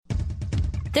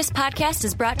This podcast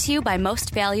is brought to you by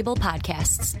Most Valuable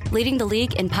Podcasts, leading the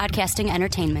league in podcasting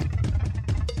entertainment.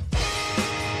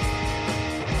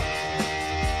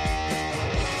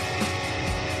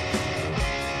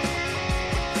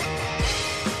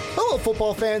 Hello,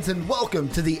 football fans, and welcome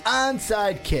to the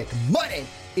Onside Kick. My name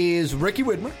is Ricky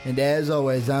Widmer, and as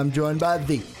always, I'm joined by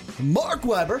the Mark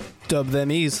Weber. Dub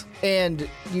them ease. And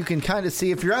you can kind of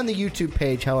see, if you're on the YouTube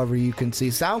page, however, you can see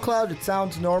SoundCloud, it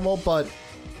sounds normal, but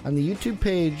on the YouTube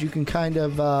page, you can kind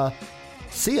of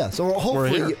see us, or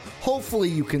hopefully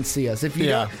you can see us. If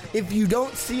you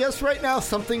don't see us right now,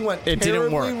 something went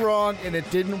terribly wrong, and it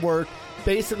didn't work.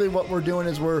 Basically, what we're doing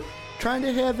is we're trying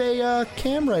to have a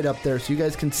cam right up there so you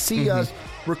guys can see us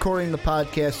recording the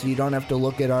podcast, so you don't have to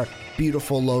look at our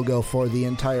beautiful logo for the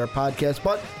entire podcast.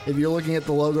 But if you're looking at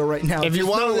the logo right now, if you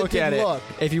want to look at it,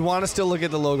 if you want to still look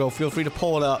at the logo, feel free to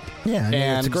pull it up. Yeah,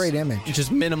 and it's a great image.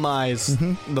 Just minimize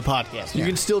the podcast. You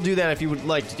can still do that if you would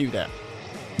like to do that.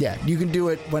 Yeah, you can do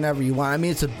it whenever you want. I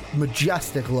mean, it's a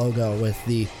majestic logo with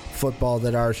the football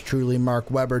that ours truly Mark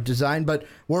Weber designed. But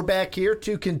we're back here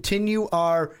to continue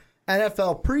our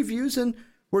NFL previews, and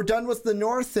we're done with the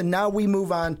North, and now we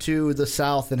move on to the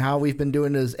South, and how we've been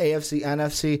doing is AFC,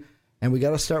 NFC, and we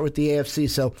got to start with the AFC.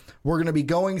 So we're going to be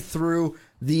going through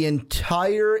the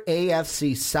entire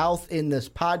AFC South in this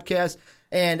podcast,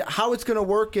 and how it's going to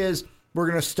work is we're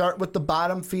going to start with the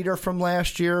bottom feeder from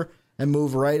last year and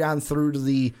move right on through to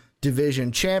the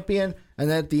division champion, and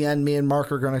then at the end, me and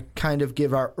Mark are going to kind of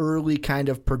give our early kind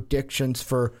of predictions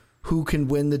for who can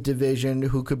win the division,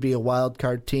 who could be a wild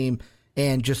card team,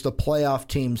 and just the playoff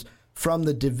teams from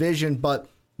the division. But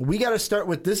we got to start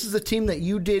with, this is a team that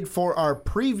you did for our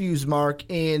previews, Mark,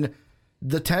 in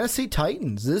the Tennessee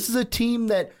Titans. This is a team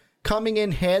that coming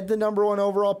in had the number one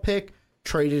overall pick,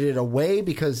 traded it away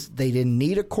because they didn't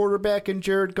need a quarterback in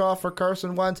Jared Goff or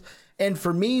Carson Wentz. And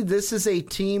for me, this is a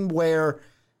team where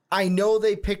I know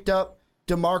they picked up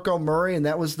DeMarco Murray, and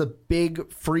that was the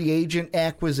big free agent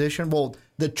acquisition. Well,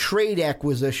 the trade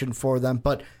acquisition for them.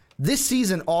 But this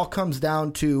season all comes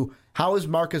down to, how is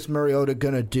Marcus Mariota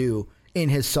going to do in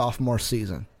his sophomore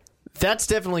season? That's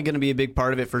definitely going to be a big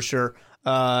part of it for sure.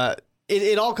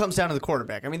 It all comes down to the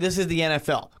quarterback. I mean, this is the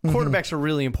NFL. Quarterbacks are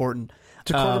really important.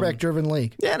 It's a quarterback-driven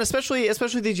league. Yeah, and especially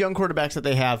these young quarterbacks that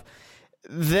they have.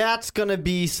 That's going to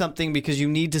be something, because you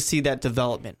need to see that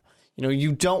development. You know,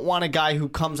 you don't want a guy who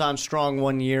comes on strong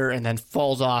one year and then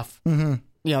falls off. You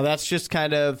know, that's just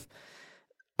kind of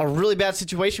a really bad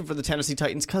situation for the Tennessee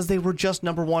Titans, because they were just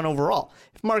number one overall.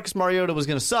 If Marcus Mariota was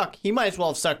going to suck, he might as well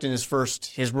have sucked in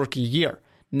his rookie year,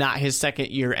 not his second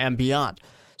year and beyond.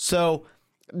 So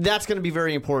that's going to be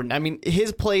very important. I mean,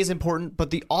 his play is important, but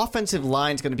the offensive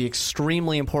line is going to be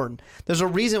extremely important. There's a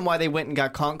reason why they went and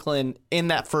got Conklin in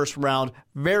that first round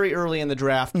very early in the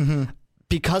draft,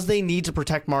 because they need to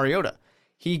protect Mariota.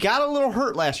 He got a little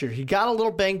hurt last year. He got a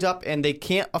little banged up, and they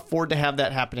can't afford to have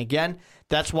that happen again.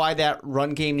 That's why that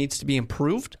run game needs to be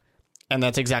improved, and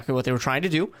that's exactly what they were trying to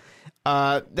do.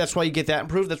 That's why you get that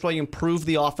improved. That's why you improve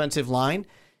the offensive line.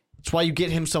 It's why you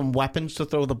get him some weapons to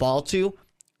throw the ball to.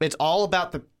 It's all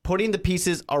about putting the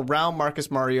pieces around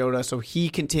Marcus Mariota so he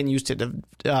continues to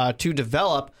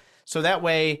develop, so that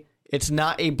way it's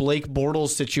not a Blake Bortles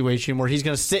situation where he's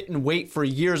going to sit and wait for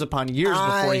years upon years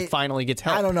before he finally gets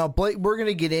help. I don't know. We're going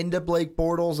to get into Blake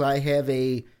Bortles. I have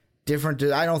a different.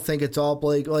 I don't think it's all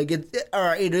Blake.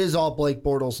 It is all Blake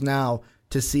Bortles now,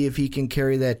 to see if he can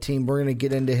carry that team. We're going to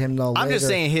get into him though. I'm just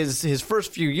saying his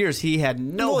first few years he had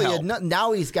no help.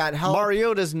 Now he's got help.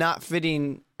 Mariota's not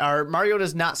fitting.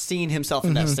 Mariota's not seeing himself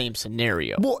in that same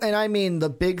scenario. Well, and I mean, the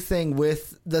big thing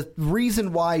with the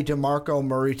reason why DeMarco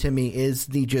Murray to me is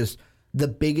the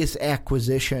biggest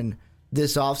acquisition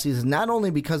this offseason, not only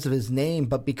because of his name,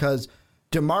 but because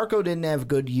DeMarco didn't have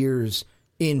good years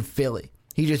in Philly.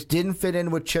 He just didn't fit in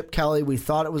with Chip Kelly. We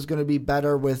thought it was going to be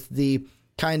better with the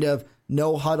kind of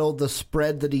no huddle, the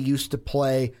spread that he used to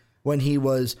play when he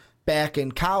was back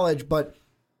in college, but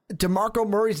DeMarco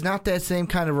Murray's not that same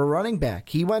kind of a running back.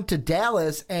 He went to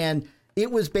Dallas, and it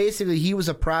was basically, he was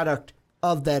a product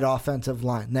of that offensive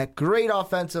line. That great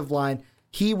offensive line,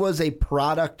 he was a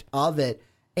product of it.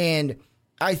 And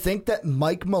I think that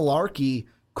Mike Mularkey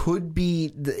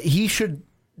he should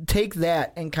take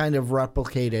that and kind of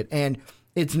replicate it. And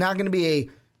it's not going to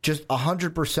be just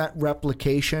 100%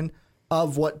 replication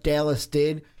of what Dallas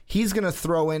did. He's going to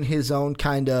throw in his own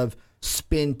kind of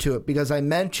spin to it, because I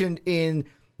mentioned in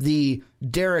the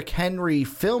Derrick Henry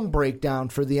film breakdown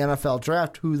for the NFL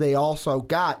draft, who they also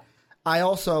got, I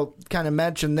also kind of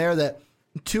mentioned there that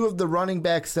two of the running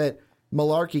backs that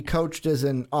Mularkey coached as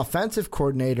an offensive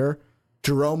coordinator,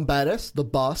 Jerome Bettis, the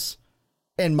bus,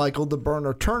 and Michael the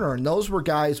Burner Turner. And those were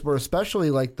guys were especially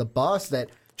like the bus that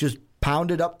just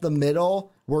pounded up the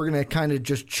middle. We're going to kind of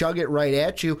just chug it right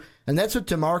at you. And that's what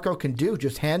DeMarco can do.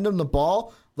 Just hand him the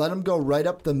ball, let him go right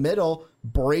up the middle,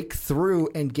 break through,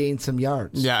 and gain some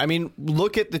yards. Yeah, I mean,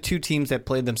 look at the two teams that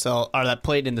played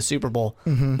in the Super Bowl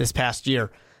this past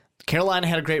year. Carolina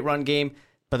had a great run game,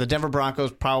 but the Denver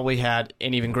Broncos probably had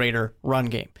an even greater run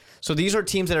game. So these are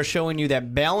teams that are showing you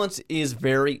that balance is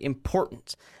very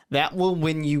important. That will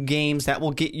win you games. That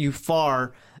will get you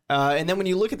far. And then when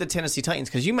you look at the Tennessee Titans,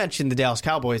 because you mentioned the Dallas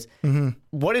Cowboys,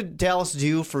 what did Dallas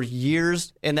do for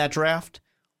years in that draft?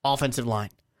 Offensive line.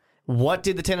 What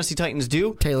did the Tennessee Titans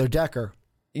do? Taylor Decker.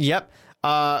 Yep.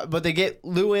 But they get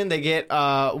Lewin, they get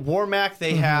Warmack,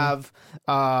 they have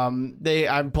I'm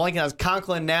blanking on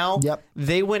Conklin now. Yep.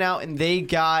 They went out and they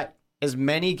got as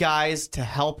many guys to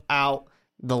help out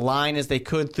the line as they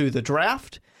could through the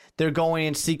draft. They're going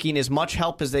and seeking as much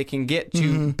help as they can get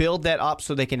to build that up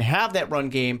so they can have that run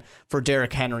game for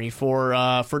Derrick Henry, for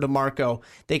DeMarco.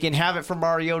 They can have it for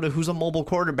Mariota, who's a mobile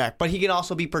quarterback, but he can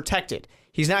also be protected.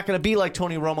 He's not going to be like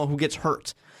Tony Romo, who gets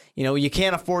hurt. You know, you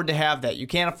can't afford to have that. You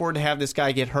can't afford to have this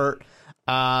guy get hurt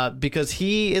because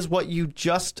he is what you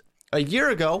just a year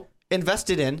ago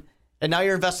invested in, and now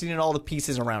you're investing in all the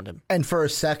pieces around him. And for a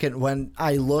second, when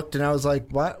I looked and I was like,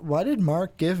 why did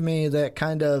Mark give me that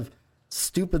kind of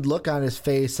stupid look on his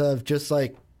face of just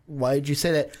like, why did you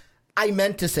say that? I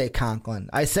meant to say Conklin.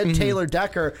 I said Taylor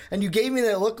Decker, and you gave me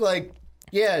that look like,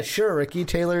 yeah, sure, Ricky,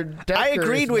 Taylor Decker. I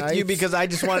agreed with you because I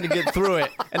just wanted to get through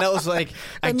it. And I was like,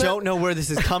 I don't know where this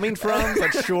is coming from,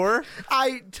 but sure.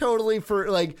 I totally,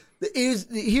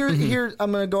 here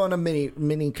I'm going to go on a mini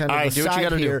kind of right,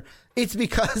 aside here. It's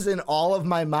because in all of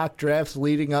my mock drafts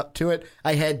leading up to it,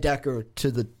 I had Decker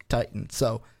to the Titans.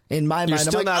 So in my mind,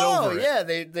 I'm like, yeah,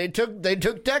 they took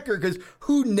Decker because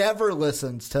who never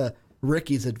listens to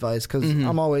Ricky's advice because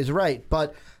I'm always right.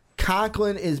 But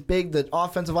Conklin is big, the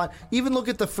offensive line. Even look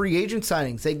at the free agent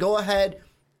signings. They go ahead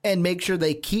and make sure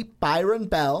they keep Byron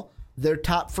Bell, their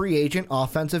top free agent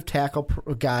offensive tackle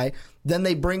guy. Then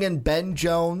they bring in Ben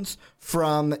Jones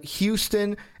from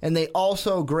Houston, and they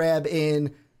also grab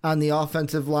in on the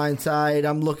offensive line side.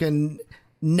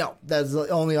 No, that's the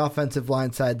only offensive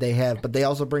line side they have. But they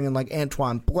also bring in like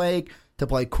Antoine Blake to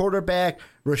play quarterback,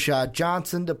 Rashad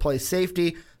Johnson to play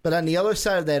safety. But on the other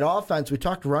side of that offense, we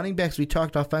talked running backs, we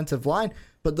talked offensive line.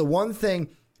 But the one thing,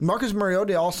 Marcus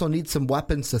Mariota also needs some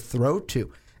weapons to throw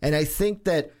to. And I think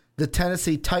that the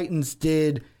Tennessee Titans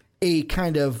did a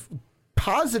kind of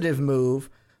positive move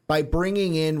by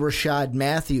bringing in Rashad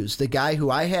Matthews, the guy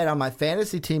who I had on my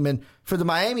fantasy team. And for the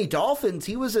Miami Dolphins,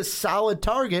 he was a solid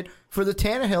target for the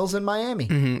Tannehills in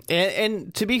Miami.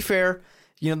 And to be fair,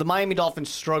 the Miami Dolphins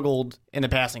struggled in the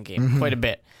passing game quite a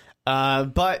bit.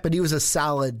 But he was a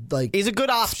solid, he's a good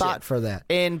option spot for that.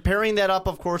 And pairing that up,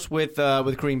 of course, with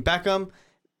Kareem Beckham,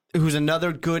 who's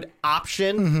another good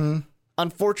option.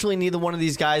 Unfortunately, neither one of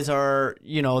these guys are,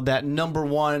 that number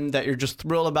one that you're just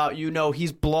thrilled about.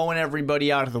 He's blowing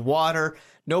everybody out of the water.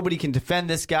 Nobody can defend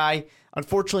this guy.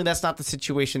 Unfortunately, that's not the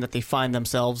situation that they find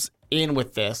themselves in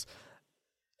with this.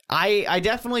 I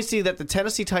definitely see that the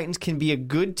Tennessee Titans can be a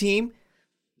good team.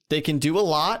 They can do a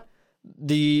lot.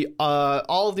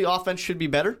 All of the offense should be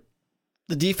better.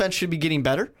 The defense should be getting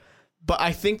better. But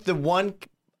I think the one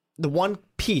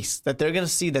piece that they're going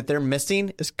to see that they're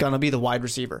missing is going to be the wide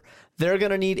receiver. They're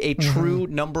going to need a true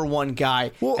number one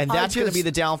guy, and that's going to be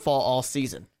the downfall all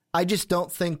season. I just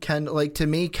don't think to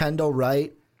me, Kendall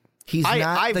Wright, he's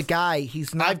not the guy.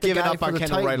 He's not. I've the given guy up for on the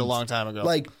Kendall Titans. Wright a long time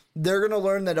ago. They're going to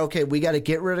learn that, okay, we got to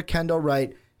get rid of Kendall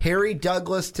Wright. Harry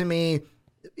Douglas, to me,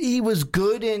 he was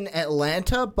good in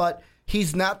Atlanta, but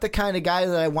he's not the kind of guy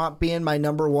that I want being my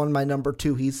number one, my number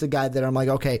two. He's the guy that I'm like,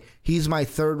 okay, he's my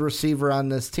third receiver on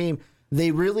this team.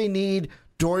 They really need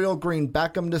Dorial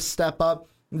Green-Beckham to step up.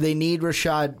 They need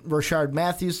Rashard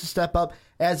Matthews to step up.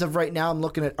 As of right now, I'm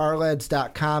looking at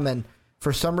ourlads.com, and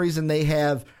for some reason they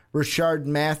have Rashard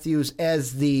Matthews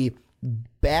as the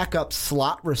backup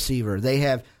slot receiver. They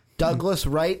have Douglas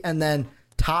Wright and then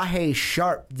Tahay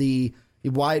Sharp, the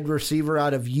wide receiver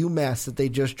out of UMass that they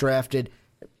just drafted,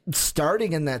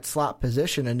 starting in that slot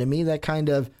position. And to me, that kind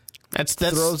of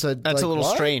throws a little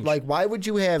strange. Why would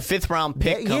you have fifth round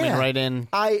pick coming right in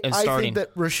and starting? I think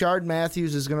that Rashard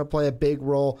Matthews is going to play a big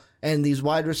role, and these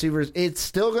wide receivers, it's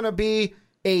still going to be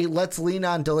a let's lean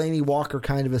on Delaney Walker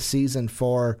kind of a season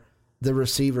for the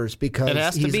receivers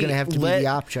because he's going to have to be the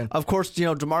option. Of course,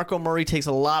 DeMarco Murray takes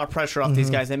a lot of pressure off these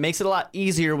guys. It makes it a lot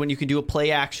easier when you can do a play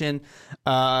action,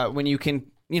 when you can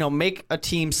make a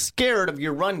team scared of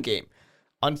your run game.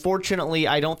 Unfortunately,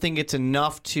 I don't think it's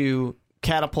enough to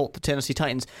catapult the Tennessee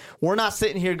Titans. We're not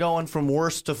sitting here going from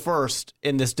worst to first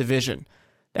in this division.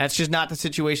 That's just not the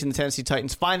situation the Tennessee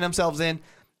Titans find themselves in.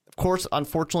 Of course,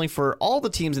 unfortunately for all the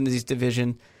teams in this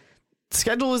division, the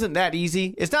schedule isn't that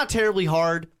easy. It's not terribly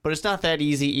hard, but it's not that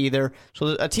easy either.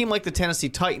 So a team like the Tennessee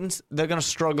Titans, they're going to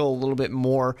struggle a little bit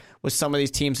more with some of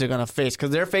these teams they're going to face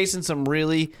because they're facing some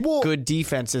really good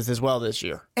defenses as well this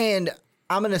year. And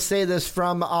I'm going to say this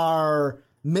from our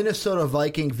Minnesota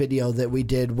Viking video that we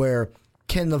did where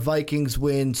can the Vikings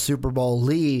win Super Bowl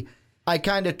Lee? I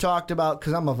kind of talked about,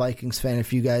 because I'm a Vikings fan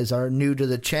if you guys are new to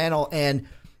the channel, and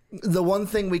the one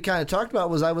thing we kind of talked about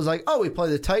was I was like, oh, we play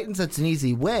the Titans, that's an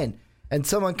easy win. And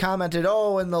someone commented,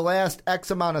 oh, in the last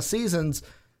X amount of seasons,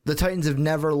 the Titans have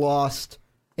never lost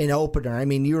an opener. I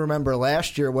mean, you remember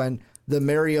last year when the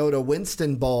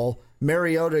Mariota-Winston Bowl,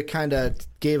 Mariota kind of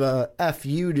gave a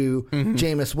FU to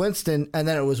Jameis Winston, and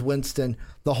then it was Winston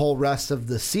the whole rest of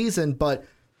the season. But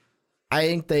I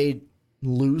think they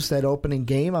lose that opening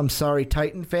game. I'm sorry,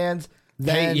 Titan fans.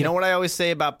 Hey, you know what I always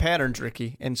say about patterns,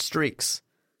 Ricky, and streaks?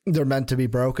 They're meant to be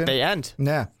broken. They end.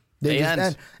 Yeah. They just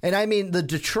end. And I mean, the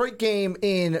Detroit game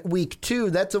in week 2,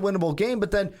 that's a winnable game,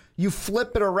 but then you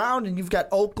flip it around and you've got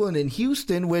Oakland and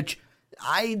Houston, which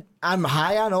I'm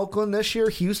high on Oakland this year.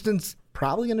 Houston's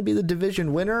probably going to be the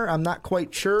division winner. I'm not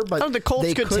quite sure, but the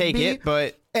Colts could take it,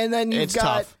 but and then you've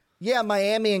got tough.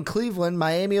 Miami and Cleveland.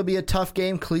 Miami will be a tough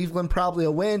game. Cleveland probably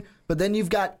a win, but then you've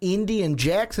got Indy and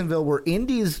Jacksonville, where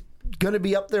Indy's going to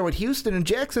be up there with Houston, and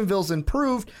Jacksonville's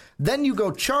improved. Then you go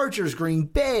Chargers, Green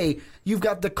Bay. You've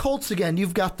got the Colts again.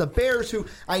 You've got the Bears, who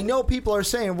I know people are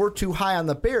saying we're too high on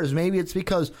the Bears. Maybe it's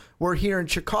because we're here in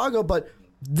Chicago, but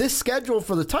this schedule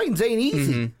for the Titans ain't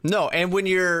easy. No, and when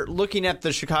you're looking at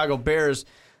the Chicago Bears,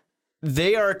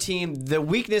 they are a team, the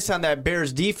weakness on that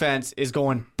Bears defense is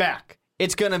going back.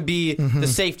 It's going to be the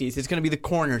safeties. It's going to be the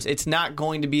corners. It's not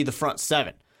going to be the front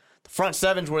seven. The front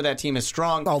seven's where that team is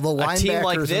strong. Oh, the linebackers a team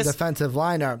like this, and defensive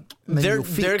line are they're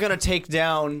going to take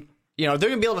down, they're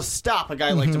going to be able to stop a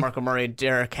guy like DeMarco Murray,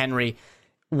 Derrick Henry,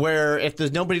 where if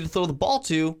there's nobody to throw the ball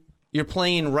to, you're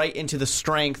playing right into the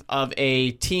strength of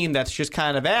a team that's just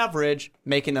kind of average,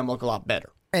 making them look a lot better.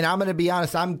 And I'm going to be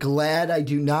honest, I'm glad I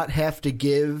do not have to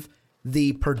give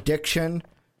the prediction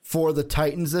for the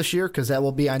Titans this year, because that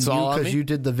will be on you because you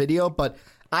did the video. But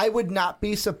I would not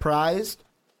be surprised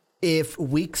if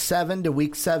week 7 to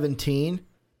week 17,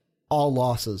 all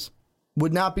losses.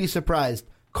 Would not be surprised.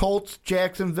 Colts,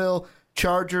 Jacksonville,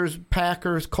 Chargers,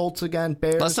 Packers, Colts again,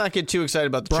 Bears. Let's not get too excited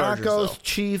about the Chargers, Broncos, though.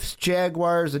 Chiefs,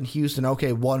 Jaguars, and Houston.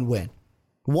 Okay, one win.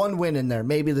 One win in there,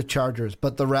 maybe the Chargers.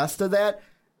 But the rest of that,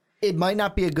 it might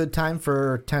not be a good time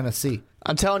for Tennessee.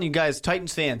 I'm telling you guys,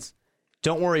 Titans fans,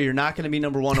 don't worry, you're not going to be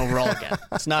number 1 overall again.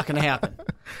 It's not going to happen.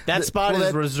 That spot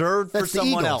is reserved for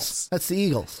someone else. That's the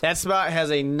Eagles. That spot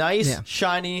has a nice,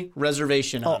 shiny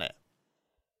reservation on it.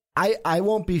 I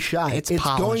won't be shy. It's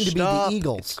going to be the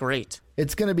Eagles. It's great.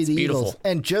 It's going to be the Eagles.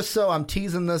 And just so I'm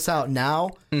teasing this out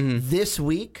now, this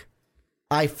week,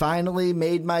 I finally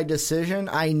made my decision.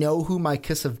 I know who my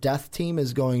Kiss of Death team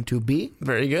is going to be.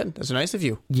 Very good. That's nice of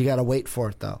you. You got to wait for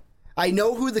it, though. I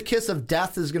know who the Kiss of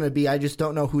Death is going to be. I just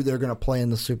don't know who they're going to play in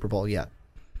the Super Bowl yet.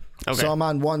 Okay. So I'm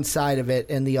on one side of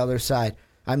it, and the other side,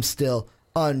 I'm still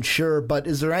unsure. But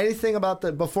is there anything about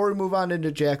the, before we move on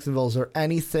into Jacksonville, is there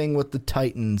anything with the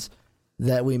Titans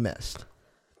that we missed?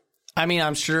 I mean,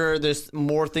 I'm sure there's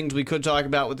more things we could talk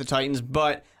about with the Titans,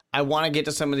 but I want to get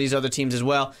to some of these other teams as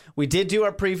well. We did do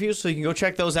our previews, so you can go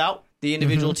check those out, the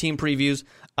individual team previews.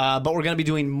 But we're going to be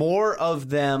doing more of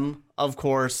them, of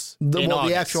course, in August.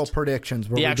 The actual predictions,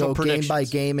 where we go game by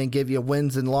game and give you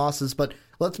wins and losses. But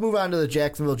let's move on to the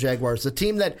Jacksonville Jaguars, the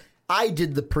team that I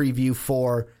did the preview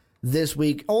for this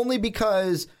week, only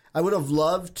because I would have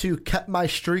loved to keep my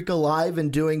streak alive in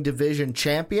doing division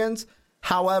champions.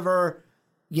 However,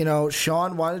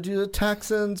 Sean wanted to do the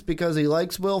Texans because he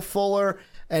likes Will Fuller,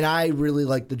 and I really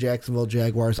like the Jacksonville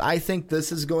Jaguars. I think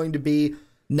this is going to be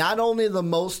not only the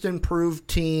most improved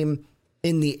team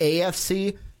in the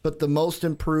AFC, but the most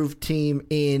improved team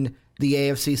in the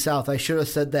AFC South. I should have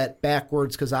said that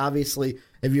backwards, because obviously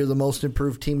if you're the most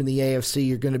improved team in the AFC,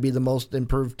 you're going to be the most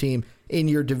improved team in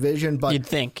your division. But you'd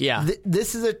think, yeah.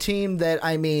 This is a team that,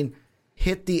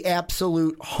 hit the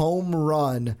absolute home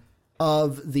run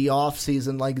of the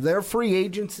offseason. Like, their free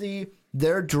agency,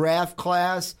 their draft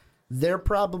class, they're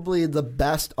probably the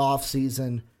best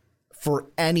offseason for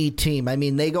any team.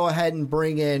 They go ahead and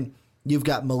bring in, you've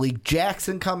got Malik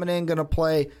Jackson coming in, going to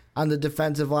play on the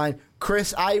defensive line.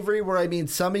 Chris Ivory, where,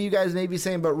 some of you guys may be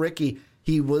saying, but Ricky,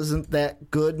 he wasn't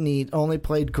that good and he only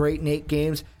played great in 8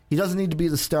 games. He doesn't need to be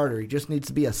the starter. He just needs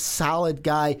to be a solid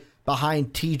guy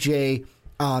behind TJ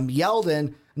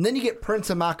Yeldon, and then you get Prince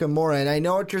Amakamura. And I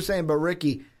know what you're saying, but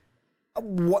Ricky,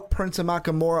 what Prince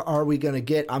Amakamura are we going to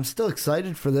get? I'm still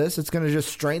excited for this. It's going to just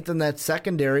strengthen that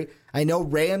secondary. I know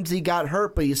Ramsey got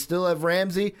hurt, but you still have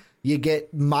Ramsey. You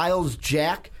get Miles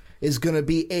Jack is going to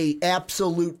be a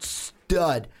absolute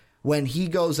stud when he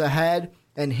goes ahead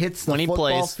and hits the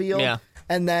football field. Yeah.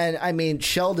 And then, I mean,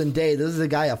 Sheldon Day, this is a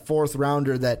guy, a fourth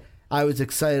rounder that I was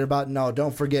excited about. No,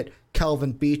 don't forget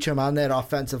Kelvin Beachum on that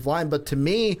offensive line. But to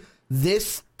me,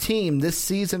 this team, this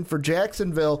season for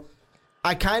Jacksonville,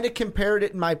 I kind of compared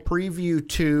it in my preview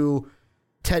to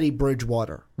Teddy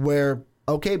Bridgewater, where,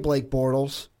 okay, Blake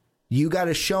Bortles, you got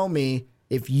to show me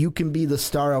if you can be the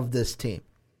star of this team.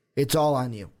 It's all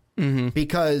on you. Mm-hmm.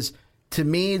 Because to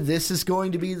me, this is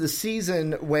going to be the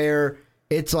season where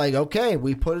it's like, okay,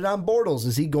 we put it on Bortles.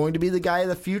 Is he going to be the guy of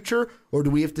the future, or do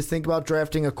we have to think about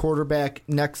drafting a quarterback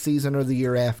next season or the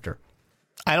year after?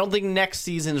 I don't think next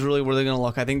season is really where they're going to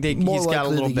look. I think he's got a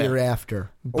little bit. More likely the year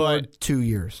after, but or 2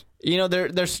 years. You know,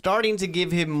 they're starting to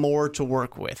give him more to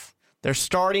work with. They're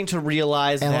starting to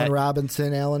realize that Allen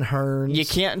Robinson, Allen Hurns. You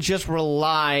can't just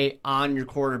rely on your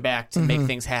quarterback to make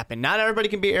things happen. Not everybody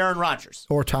can be Aaron Rodgers.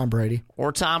 Or Tom Brady.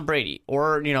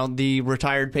 Or, you know, the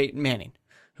retired Peyton Manning,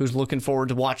 who's looking forward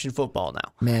to watching football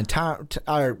now. Man,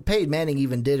 Peyton Manning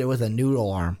even did it with a noodle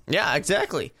arm. Yeah,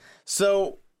 exactly.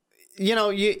 So, you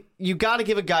know, you got to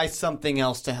give a guy something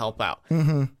else to help out.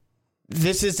 Mm-hmm.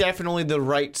 This is definitely the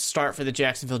right start for the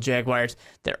Jacksonville Jaguars.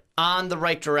 They're on the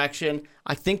right direction.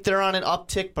 I think they're on an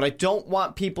uptick, but I don't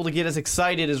want people to get as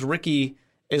excited as Ricky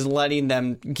is letting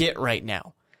them get right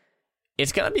now.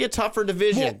 It's going to be a tougher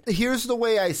division. Well, here's the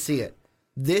way I see it.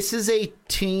 This is a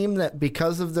team that,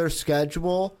 because of their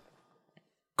schedule,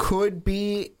 could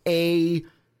be a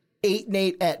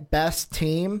 8-8 at best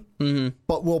team,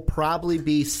 but will probably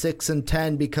be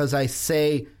 6-10 because I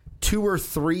say 2 or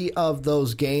 3 of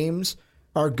those games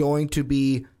are going to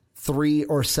be 3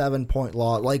 or 7 point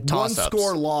loss, like Toss-ups.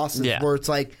 1-score losses, where it's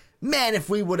like, man, if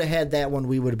we would have had that one,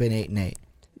 we would have been 8-8.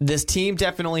 This team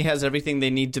definitely has everything they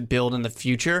need to build in the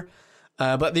future.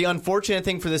 But the unfortunate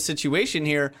thing for this situation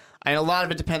here, and a lot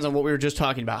of it depends on what we were just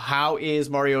talking about. How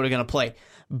is Mariota going to play?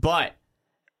 But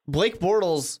Blake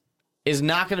Bortles is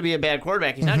not going to be a bad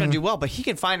quarterback. He's not going to do well, but he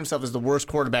can find himself as the worst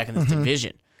quarterback in this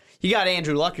division. You got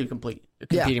Andrew Luck who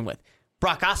competing with.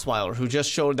 Brock Osweiler, who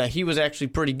just showed that he was actually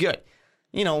pretty good.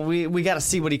 You know, we got to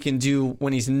see what he can do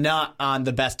when he's not on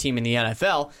the best team in the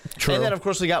NFL. True. And then, of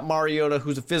course, we got Mariota,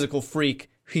 who's a physical freak.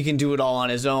 He can do it all on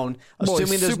his own.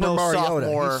 Assuming there's no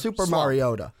sophomore He's Super slump.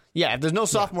 Mariota. Yeah, if there's no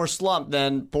sophomore slump,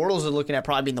 then Bortles is looking at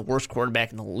probably being the worst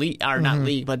quarterback in the league, or not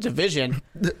league, but division.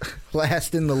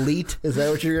 Last in the league? Is that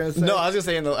what you're going to say? No, I was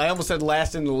going to say I almost said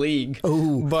last in the league.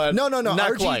 Ooh. But no.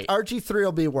 Not quite. RG3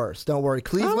 will be worse. Don't worry.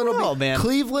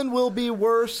 Cleveland will be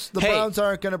worse. The Browns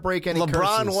aren't going to break any LeBron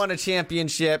curses. won a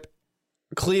championship.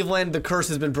 Cleveland, the curse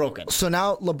has been broken. So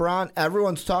now LeBron,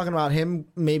 everyone's talking about him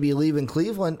maybe leaving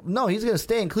Cleveland. No, he's going to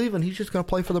stay in Cleveland. He's just going to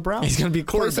play for the Browns. He's going to be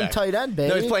quarterback. Play some tight end, baby.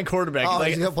 No, he's playing quarterback. Oh,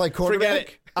 he's going to play quarterback?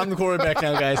 Forget it. I'm the quarterback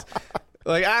now, guys.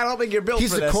 Like, I don't think you're built for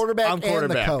this. He's the quarterback I'm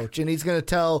quarterback. and the coach, and he's going to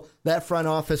tell that front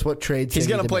office what trades he's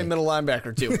going to play make. middle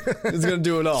linebacker, too. He's going to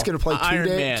do it all. He's going to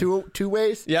play two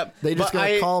ways? Yep. They just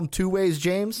going to call him two ways,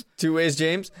 James? 2 ways,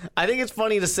 James. I think it's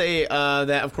funny to say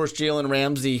that, of course, Jalen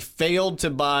Ramsey failed to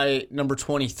buy number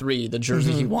 23, the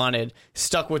jersey he wanted,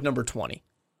 stuck with number 20.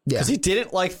 Because he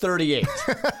didn't like 38.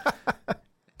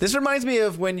 This reminds me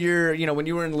of when when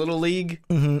you were in Little League.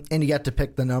 And you got to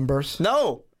pick the numbers?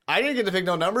 No. I didn't get to pick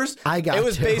no numbers. It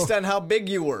was based on how big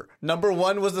you were. Number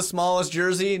 1 was the smallest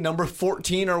jersey. Number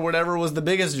 14 or whatever was the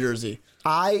biggest jersey.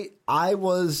 I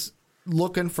was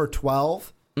looking for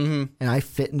 12, and I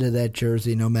fit into that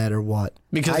jersey no matter what.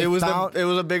 Because it was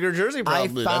a bigger jersey,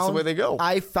 probably. That's the way they go.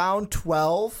 I found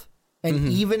 12, and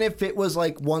even if it was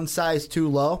like one size too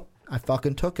low, I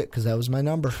fucking took it because that was my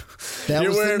number. That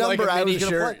was the number I was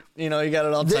going to play. You know, you got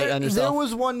it all tight on yourself. There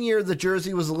was one year the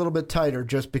jersey was a little bit tighter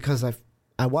just because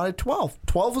I wanted 12.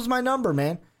 12 was my number,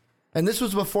 man. And this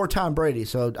was before Tom Brady,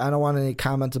 so I don't want any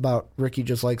comments about Ricky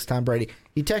just likes Tom Brady.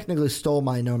 He technically stole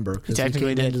my number because he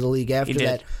came into the league after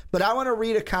that. But I want to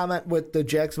read a comment with the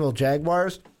Jacksonville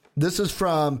Jaguars. This is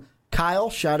from Kyle.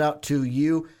 Shout out to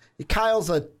you. Kyle's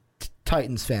a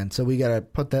Titans fan, so we got to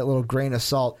put that little grain of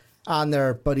salt on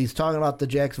there. But he's talking about the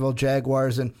Jacksonville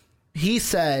Jaguars, and he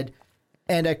said,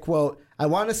 and I quote, "I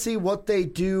want to see what they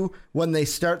do when they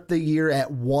start the year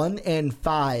at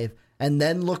 1-5 and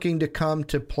then looking to come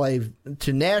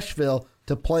to Nashville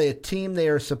to play a team they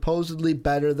are supposedly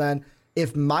better than.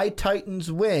 If my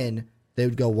Titans win, they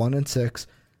would go 1-6.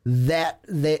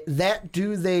 That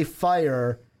do they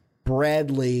fire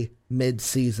Bradley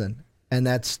mid-season?" and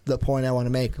that's the point I want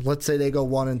to make. Let's say they go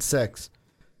 1-6.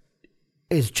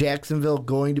 Is Jacksonville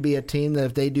going to be a team that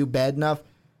if they do bad enough,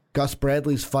 Gus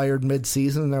Bradley's fired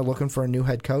mid-season and they're looking for a new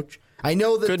head coach? I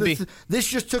know that this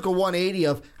just took a 180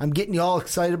 of I'm getting you all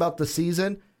excited about the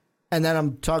season, and then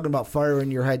I'm talking about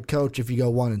firing your head coach if you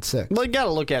go 1-6. Well, you got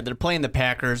to look at it. They're playing the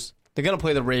Packers. They're going to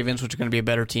play the Ravens, which are going to be a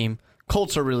better team.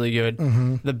 Colts are really good.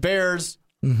 Mm-hmm. The Bears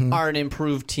are an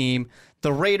improved team.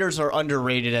 The Raiders are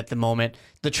underrated at the moment.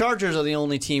 The Chargers are the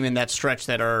only team in that stretch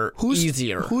that are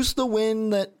easier. Who's the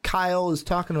win that Kyle is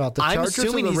talking about? The Chargers I'm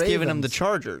assuming or the he's Ravens? giving them the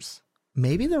Chargers.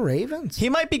 Maybe the Ravens. He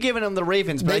might be giving them the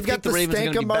Ravens, but They've I got think the Ravens are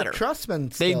going to be Mark better. Trustman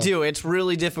They still. do. It's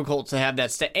really difficult to have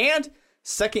that. And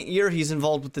second year he's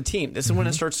involved with the team. This is when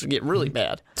it starts to get really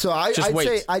bad. So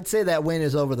I'd say that win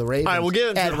is over the Ravens. All right, we'll give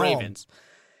it to the home. Ravens.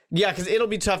 Yeah, because it'll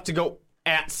be tough to go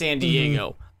at San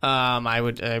Diego. I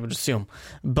would assume,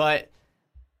 but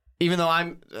even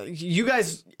though you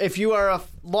guys, if you are a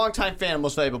longtime fan of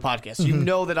Most Valuable Podcast, you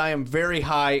know that I am very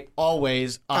high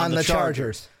always on the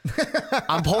Chargers.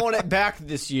 I'm pulling it back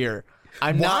this year.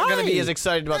 I'm not going to be as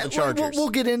excited about the Chargers. We'll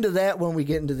get into that when we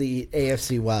get into the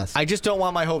AFC West. I just don't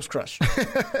want my hopes crushed.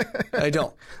 I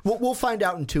don't. We'll find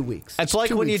out in 2 weeks. It's like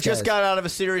 2 when you weeks, just guys. got out of a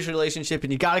serious relationship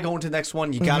and you got to go into the next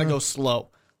one. You got to go slow.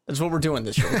 That's what we're doing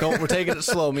this year. We're taking it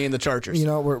slow, me and the Chargers. You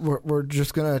know, we're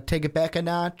just gonna take it back a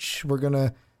notch. We're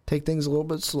gonna take things a little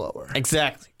bit slower.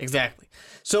 Exactly.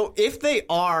 So if they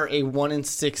are a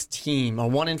 1-6 team or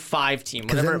 1-5 team,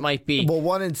 whatever it might be, well,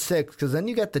 1-6, because then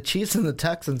you got the Chiefs and the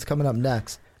Texans coming up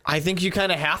next. I think you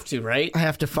kind of have to, right? I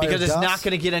have to fire because it's Gus. not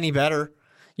going to get any better.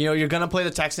 You know, you're going to play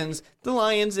the Texans, the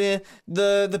Lions,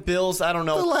 the Bills, I don't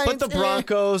know. But the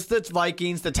Broncos, the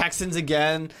Vikings, the Texans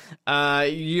again,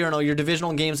 your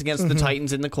divisional games against the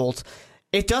Titans and the Colts.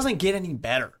 It doesn't get any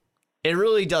better. It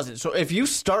really doesn't. So if you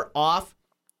start off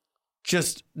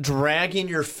just dragging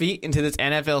your feet into this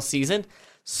NFL season,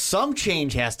 some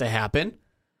change has to happen.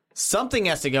 Something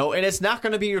has to go, and it's not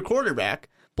going to be your quarterback.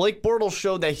 Blake Bortles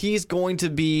showed that he's going to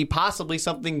be possibly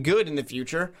something good in the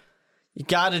future. You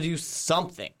got to do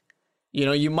something. You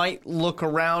know, you might look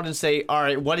around and say, all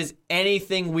right, what is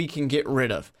anything we can get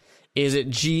rid of? Is it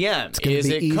GM? Is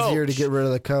it coach? It's easier to get rid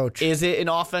of the coach. Is it an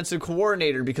offensive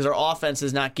coordinator because our offense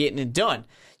is not getting it done?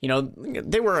 You know,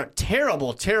 they were a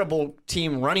terrible, terrible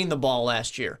team running the ball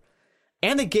last year.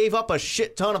 And they gave up a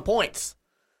shit ton of points.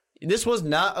 This was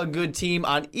not a good team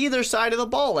on either side of the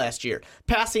ball last year.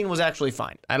 Passing was actually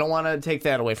fine. I don't want to take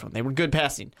that away from them. They were good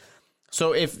passing.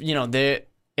 So if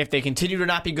they continue to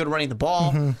not be good running the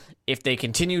ball, if they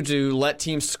continue to let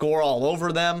teams score all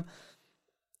over them,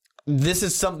 this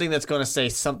is something that's going to say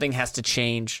something has to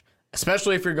change,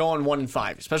 especially if you're going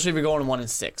 1-5, especially if you're going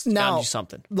 1-6. Now, do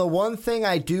something. The one thing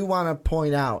I do want to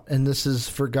point out, and this is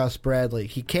for Gus Bradley,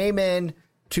 he came in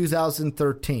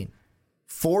 2013,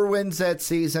 4 wins that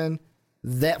season.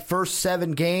 That first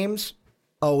 7 games,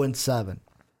 0-7.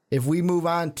 If we move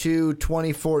on to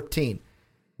 2014,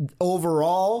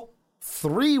 overall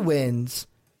 3 wins.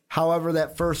 However,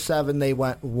 that first 7 they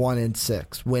went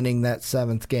 1-6, winning that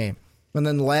 7th game. And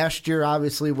then last year,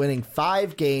 obviously winning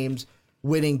 5 games,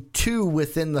 winning 2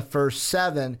 within the first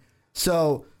 7.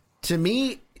 So to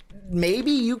me,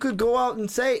 maybe you could go out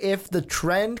and say if the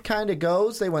trend kind of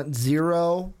goes, they went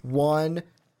 0, 1,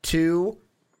 2.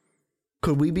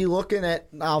 Could we be looking at,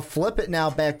 I'll flip it now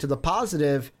back to the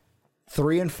positive,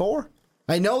 3-4?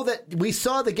 I know that we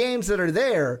saw the games that are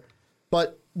there,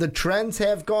 but the trends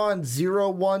have gone 0,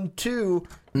 1, 2.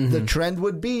 The trend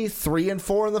would be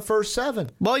 3-4 in the first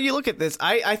 7. Well, you look at this.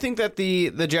 I think that the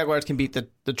Jaguars can beat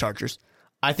the Chargers.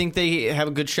 I think they have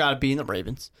a good shot at beating the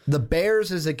Ravens. The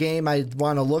Bears is a game I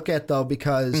want to look at, though,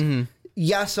 because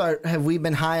yes, have we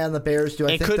been high on the Bears? Do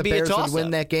I think the Bears would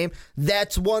win that game?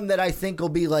 That's one that I think will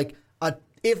be like,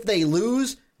 if they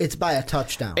lose, it's by a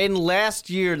touchdown. And last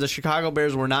year, the Chicago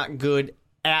Bears were not good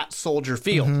at Soldier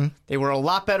Field. They were a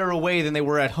lot better away than they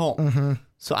were at home.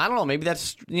 So I don't know. Maybe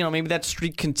that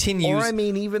streak continues. Or I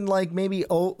mean, even like maybe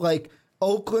like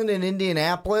Oakland and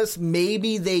Indianapolis,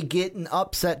 maybe they get an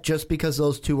upset just because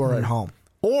those two are at home.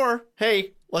 Or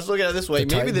hey, let's look at it this way: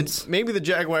 Titans. maybe the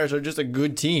Jaguars are just a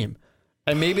good team,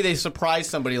 and maybe they surprise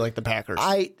somebody like the Packers.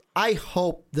 I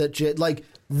hope that like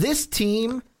this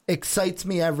team excites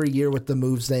me every year with the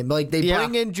moves they like. They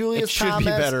bring in Julius Thomas. It should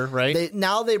be better, right?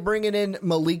 Now they bringing in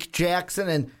Malik Jackson,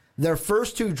 and their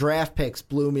first 2 draft picks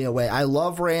blew me away. I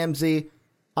love Ramsey.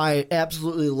 I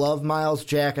absolutely love Miles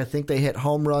Jack. I think they hit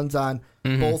home runs on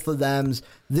both of them.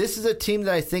 This is a team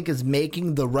that I think is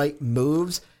making the right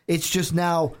moves. It's just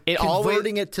now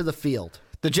converting it to the field.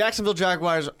 The Jacksonville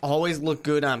Jaguars always look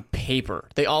good on paper.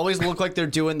 They always look like they're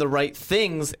doing the right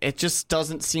things. It just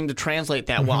doesn't seem to translate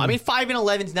that well. I mean,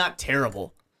 5-11 is not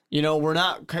terrible. We're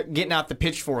not getting out the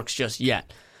pitchforks just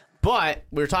yet. But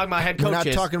we're talking about head coaches.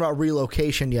 We're not talking about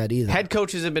relocation yet either. Head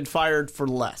coaches have been fired for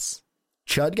less.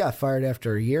 Chud got fired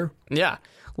after a year. Yeah.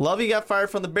 Lovey got fired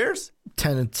from the Bears.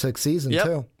 10-6 season,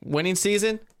 too. Winning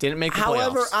season. Didn't make the playoffs.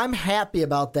 However, I'm happy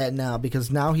about that now because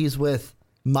now he's with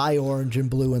my orange and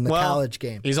blue in the college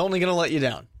game. He's only going to let you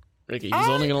down, Ricky. He's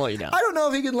only going to let you down. I don't know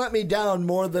if he can let me down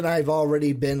more than I've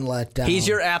already been let down. He's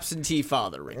your absentee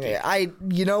father, Ricky.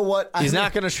 You know what? He's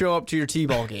not going to show up to your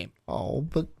T-ball game. Oh,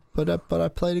 but I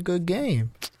played a good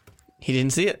game. He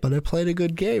didn't see it. But I played a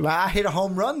good game. I hit a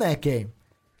home run that game.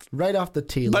 Right off the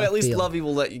tee. But at least Lovey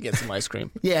will let you get some ice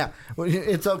cream. Yeah.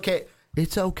 It's okay.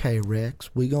 It's okay, Ricks.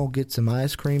 We going to get some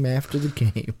ice cream after the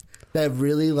game. That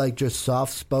really, just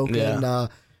soft-spoken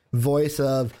voice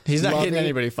of He's not Lovey. getting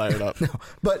anybody fired up. No.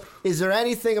 But is there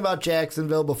anything about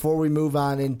Jacksonville before we move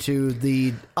on into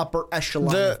the upper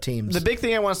echelon of teams? The big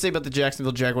thing I want to say about the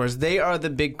Jacksonville Jaguars, they are the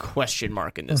big question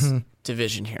mark in this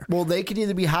division here. Well, they could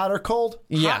either be hot or cold.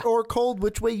 Yeah. Hot or cold.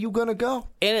 Which way you going to go?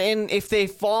 And if they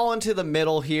fall into the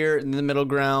middle here, in the middle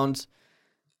ground,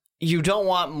 you don't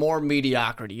want more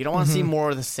mediocrity. You don't want to see more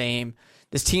of the same.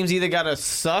 This team's either got to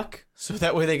suck so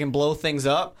that way they can blow things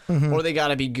up, or they got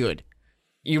to be good.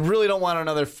 You really don't want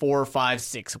another 4, 5,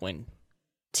 6 win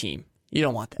team. You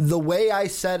don't want that. The way I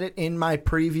said it in my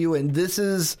preview, and this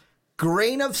is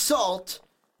grain of salt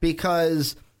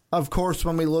because, of course,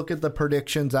 when we look at the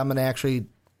predictions, I'm going to actually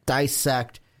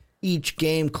dissect each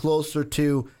game closer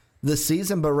to the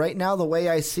season. But right now, the way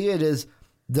I see it is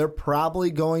they're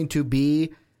probably going to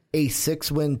be a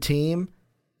 6-win team,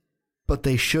 but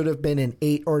they should have been an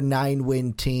 8 or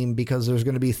 9-win team because there's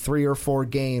going to be 3 or 4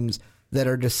 games that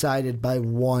are decided by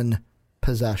one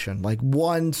possession, like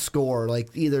one score, like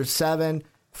either 7,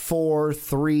 4,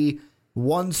 3,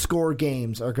 one-score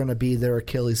games are going to be their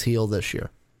Achilles heel this year.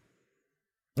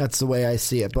 That's the way I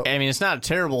see it. But I mean, it's not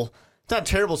a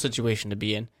terrible situation to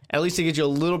be in. At least it gives you a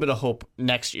little bit of hope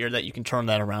next year that you can turn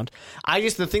that around.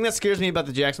 The thing that scares me about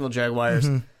the Jacksonville Jaguars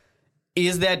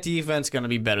is that defense going to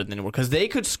be better than they were? Because they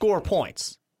could score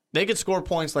points. They could score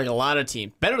points like a lot of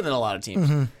teams, better than a lot of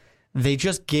teams. They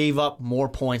just gave up more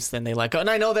points than they like. And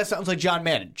I know that sounds like John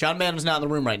Madden. John Madden's not in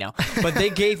the room right now, but they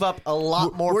gave up a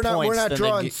lot more points. We're not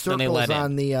drawing than they let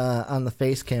circles on the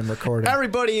face cam recording.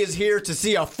 Everybody is here to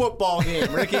see a football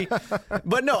game, Ricky.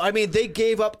 But no, I mean, they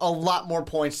gave up a lot more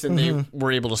points than they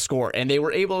were able to score, and they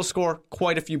were able to score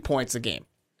quite a few points a game.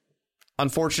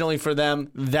 Unfortunately for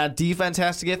them, that defense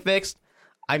has to get fixed.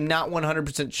 I'm not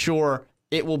 100% sure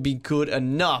it will be good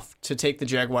enough to take the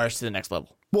Jaguars to the next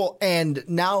level. Well, and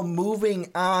now moving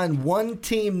on, one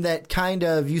team that kind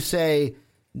of, you say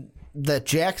that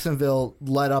Jacksonville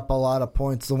let up a lot of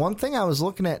points. The one thing I was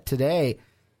looking at today,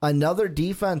 another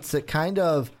defense that kind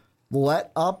of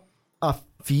let up a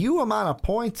few amount of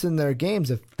points in their games,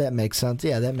 if that makes sense.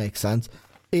 Yeah, that makes sense,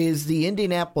 is the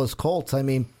Indianapolis Colts. I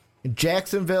mean,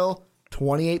 Jacksonville,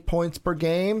 28 points per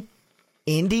game.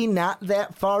 Indy not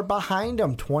that far behind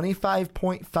them,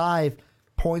 25.5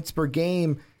 points per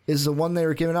game is the one they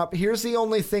were giving up. Here's the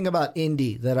only thing about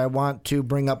Indy that I want to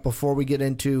bring up before we get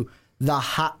into the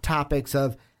hot topics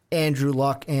of Andrew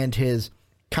Luck and his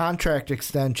contract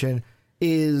extension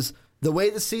is the way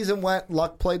the season went.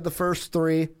 Luck played the first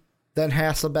 3, then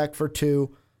Hasselbeck for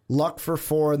 2, Luck for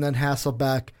 4, and then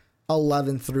Hasselbeck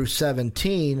 11 through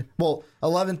 17. Well,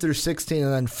 11 through 16,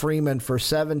 and then Freeman for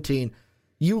 17.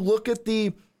 You look at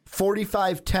the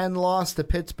 45-10 loss to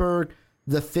Pittsburgh,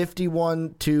 the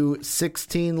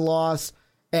 51-16 loss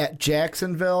at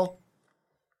Jacksonville,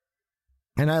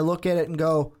 and I look at it and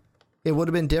go, it would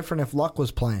have been different if Luck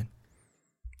was playing.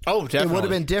 Oh, definitely. It would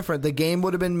have been different. The game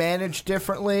would have been managed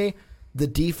differently. The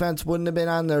defense wouldn't have been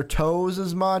on their toes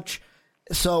as much.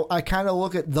 So I kind of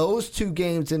look at those 2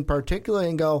 games in particular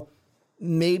and go,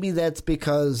 maybe that's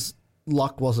because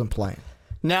Luck wasn't playing.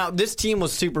 Now, this team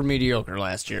was super mediocre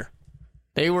last year.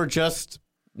 They were just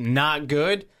not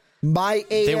good.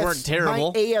 They weren't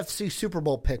terrible. My AFC Super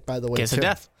Bowl pick, by the way. Kiss of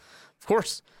death. Of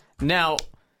course. Now,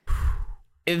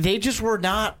 they just were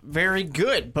not very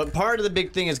good. But part of the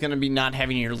big thing is going to be not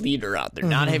having your leader out there,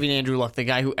 not having Andrew Luck, the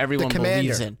guy who everyone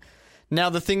believes in. Now,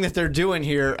 the thing that they're doing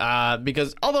here,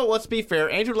 because although, let's be fair,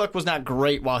 Andrew Luck was not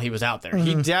great while he was out there.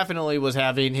 He definitely was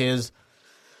having his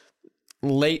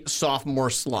late sophomore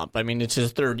slump. I mean, it's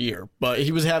his 3rd year, but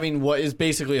he was having what is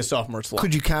basically a sophomore slump.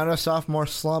 Could you count a sophomore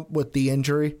slump with the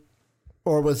injury?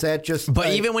 Or was that just...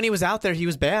 But even when he was out there, he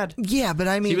was bad. Yeah, but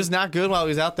I mean... He was not good while he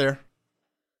was out there.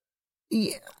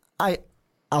 Yeah,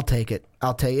 I'll take it.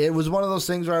 It was one of those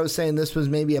things where I was saying this was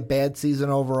maybe a bad season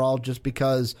overall just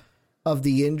because of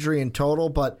the injury in total,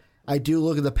 but I do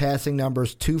look at the passing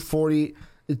numbers, 240,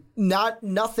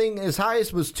 nothing as high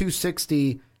as was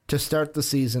 260 to start the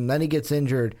season. Then he gets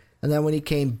injured, and then when he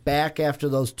came back after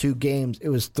those 2 games, it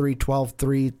was 312,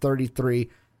 333.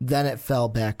 Then it fell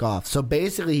back off. So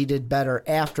basically he did better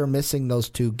after missing those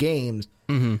 2 games.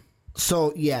 Mm-hmm.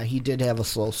 So, yeah, he did have a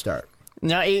slow start.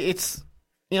 Now, it's,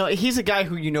 he's a guy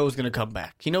who is going to come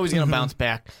back. He's going to bounce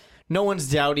back. No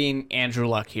one's doubting Andrew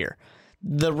Luck here.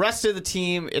 The rest of the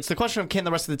team, it's the question of can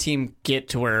the rest of the team get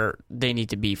to where they need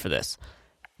to be for this?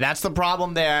 That's the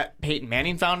problem that Peyton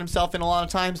Manning found himself in a lot of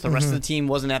times. The rest of the team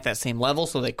wasn't at that same level,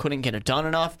 so they couldn't get it done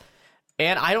enough.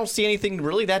 And I don't see anything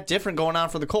really that different going on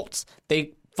for the Colts.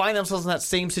 They find themselves in that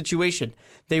same situation.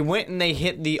 They went and they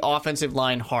hit the offensive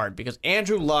line hard because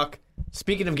Andrew Luck,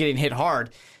 speaking of getting hit hard,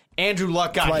 Andrew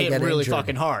Luck got hit really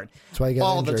fucking hard. That's why he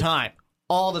got injured. The time.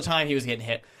 All the time he was getting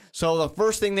hit. So the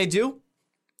first thing they do,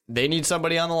 they need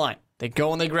somebody on the line. They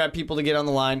go and they grab people to get on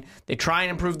the line. They try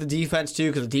and improve the defense, too,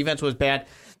 because the defense was bad.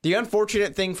 The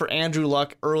unfortunate thing for Andrew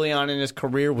Luck early on in his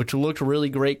career, which looked really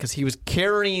great because he was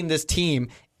carrying this team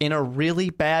in a really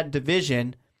bad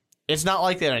division, it's not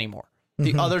like that anymore.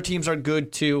 The other teams are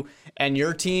good, too, and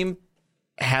your team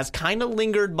has kind of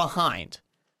lingered behind.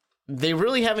 They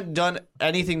really haven't done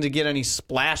anything to get any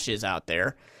splashes out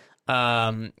there.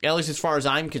 At least as far as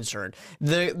I'm concerned.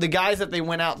 The guys that they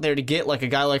went out there to get, like a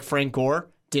guy like Frank Gore,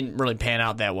 didn't really pan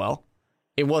out that well.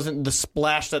 It wasn't the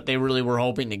splash that they really were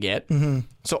hoping to get. Mm-hmm.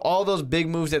 So all those big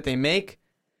moves that they make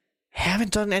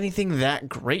haven't done anything that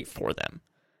great for them.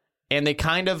 And they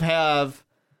kind of have...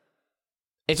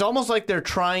 It's almost like they're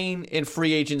trying in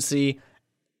free agency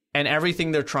and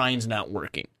everything they're trying is not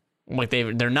working. Like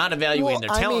they're not evaluating their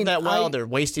talent that well. They're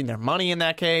wasting their money in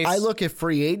that case. I look at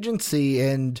free agency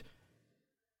and...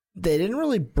 They didn't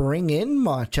really bring in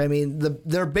much. I mean,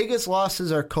 their biggest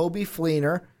losses are Kobe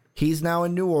Fleener. He's now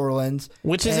in New Orleans.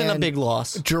 Which isn't a big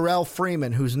loss. Jarrell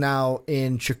Freeman, who's now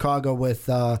in Chicago with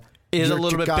is a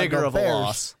little bit bigger of a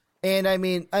loss. And I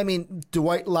mean,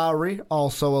 Dwight Lowry,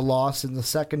 also a loss in the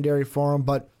secondary for him.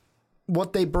 But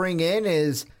what they bring in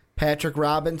is Patrick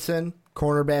Robinson,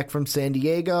 cornerback from San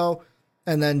Diego,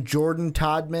 and then Jordan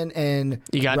Todman and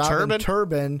Robin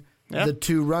Turbin, the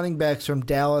 2 running backs from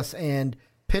Dallas and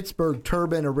Pittsburgh.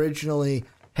 Turbin originally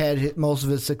had most of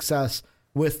his success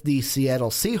with the Seattle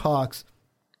Seahawks.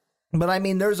 But, I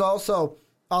mean, there's also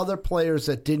other players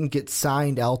that didn't get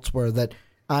signed elsewhere. That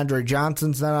Andre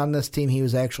Johnson's not on this team. He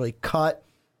was actually cut.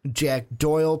 Jack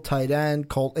Doyle, tight end.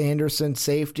 Colt Anderson,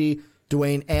 safety.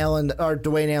 Dwayne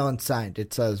Allen signed.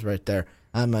 It says right there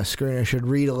on my screen. I should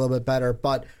read a little bit better.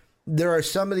 But there are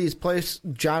some of these players.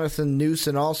 Jonathan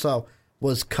Newsom also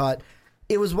was cut.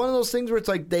 It was one of those things where it's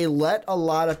like they let a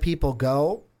lot of people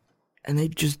go, and they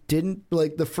just didn't,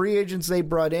 like the free agents they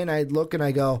brought in, I'd look and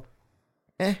I go,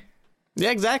 eh.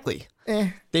 Yeah, exactly.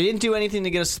 They didn't do anything to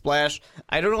get a splash.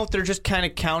 I don't know if they're just kind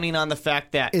of counting on the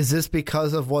fact that... Is this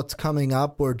because of what's coming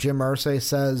up where Jim Irsay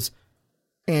says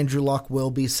Andrew Luck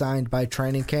will be signed by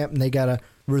training camp and they got to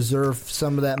reserve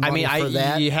some of that money for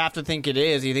that? You have to think it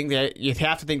is. You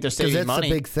have to think they're saving money. Because that's a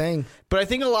big thing. But I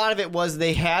think a lot of it was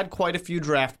they had quite a few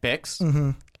draft picks,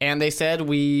 and they said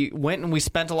we went and we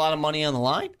spent a lot of money on the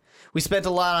line. We spent a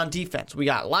lot on defense. We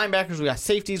got linebackers, we got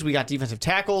safeties, we got defensive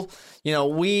tackle.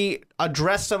 We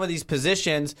addressed some of these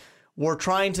positions. We're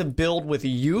trying to build with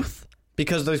youth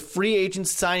because the free agent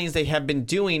signings they have been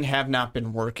doing have not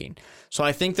been working. So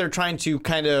I think they're trying to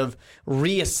kind of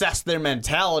reassess their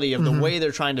mentality of the way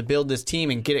they're trying to build this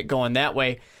team and get it going that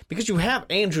way. Because you have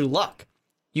Andrew Luck.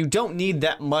 You don't need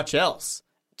that much else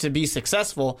to be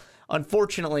successful.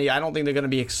 Unfortunately, I don't think they're going to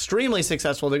be extremely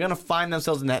successful. They're going to find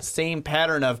themselves in that same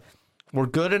pattern of, we're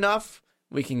good enough,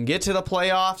 we can get to the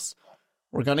playoffs,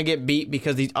 we're going to get beat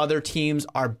because these other teams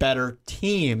are better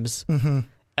teams.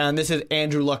 And this is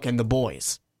Andrew Luck and the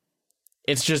boys.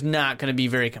 It's just not going to be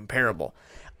very comparable.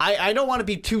 I don't want to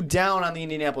be too down on the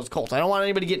Indianapolis Colts. I don't want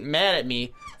anybody getting mad at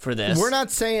me for this. We're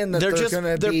not saying that they're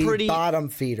going to be pretty, bottom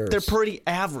feeders. They're pretty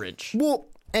average. Well,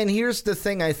 and here's the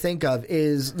thing I think of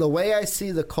is the way I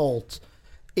see the Colts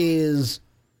is,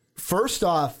 first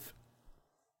off,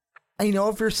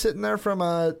 if you're sitting there from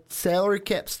a salary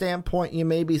cap standpoint, you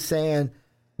may be saying,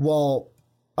 well,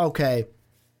 okay,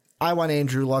 I want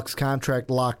Andrew Luck's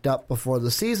contract locked up before the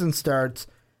season starts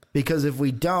because if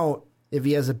we don't, if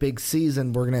he has a big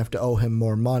season, we're going to have to owe him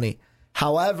more money.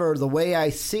 However, the way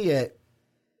I see it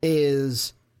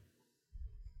is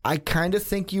I kind of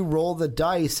think you roll the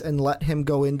dice and let him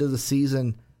go into the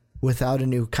season without a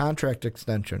new contract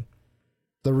extension.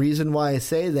 The reason why I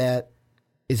say that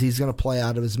is he's going to play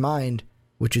out of his mind,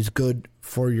 which is good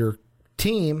for your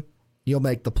team. You'll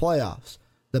make the playoffs.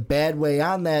 The bad way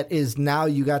on that is now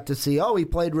you got to see, he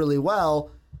played really well.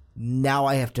 Now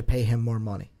I have to pay him more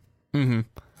money. Mm-hmm.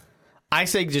 I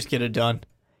say just get it done.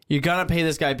 You're going to pay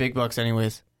this guy big bucks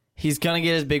anyways. He's going to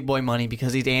get his big boy money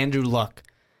because he's Andrew Luck.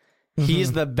 He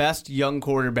is the best young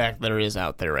quarterback there is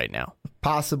out there right now.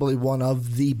 Possibly one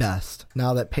of the best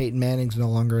now that Peyton Manning's no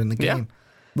longer in the game.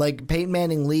 Yeah. Like, Peyton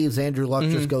Manning leaves, Andrew Luck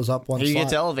just goes up one slot. He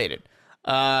gets elevated.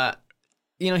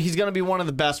 He's going to be one of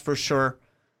the best for sure.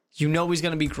 You know he's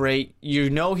going to be great. You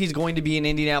know he's going to be an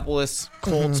Indianapolis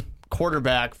Colts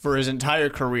quarterback for his entire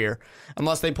career,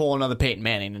 unless they pull another Peyton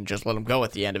Manning and just let him go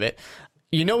at the end of it.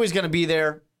 You know he's going to be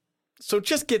there, so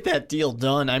just get that deal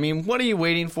done. I mean, what are you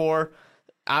waiting for?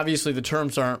 Obviously, the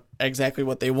terms aren't exactly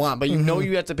what they want, but you know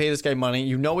you have to pay this guy money.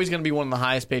 You know he's going to be one of the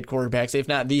highest paid quarterbacks, if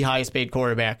not the highest paid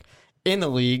quarterback in the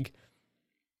league.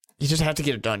 You just have to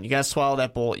get it done. You got to swallow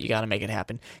that bullet. You got to make it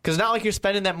happen. Because it's not like you're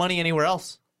spending that money anywhere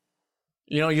else.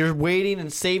 You're waiting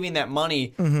and saving that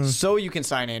money so you can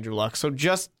sign Andrew Luck. So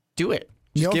just do it.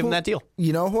 Just give him that deal.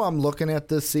 You know who I'm looking at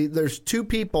this season? There's two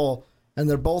people, and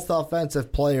they're both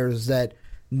offensive players that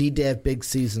need to have big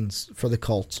seasons for the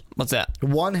Colts. What's that?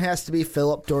 One has to be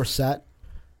Philip Dorsett.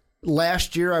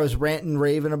 Last year, I was ranting and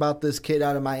raving about this kid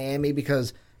out of Miami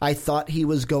because I thought he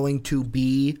was going to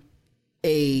be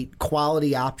a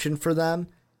quality option for them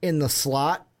in the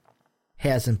slot.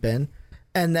 Hasn't been.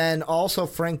 And then also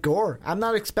Frank Gore. I'm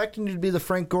not expecting you to be the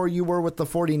Frank Gore you were with the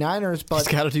 49ers, but he's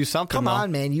got to do something. Come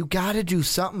on, man. You got to do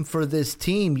something for this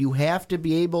team. You have to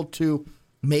be able to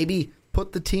maybe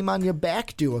put the team on your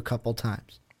back a couple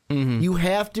times. You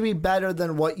have to be better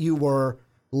than what you were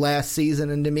last season.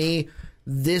 And to me,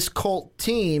 this Colt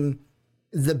team,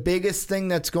 the biggest thing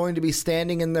that's going to be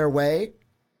standing in their way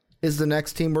is the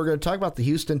next team we're going to talk about, the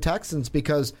Houston Texans,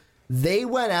 because they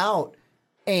went out,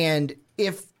 and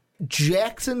if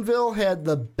Jacksonville had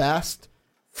the best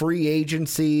free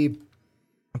agency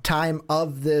time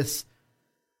of this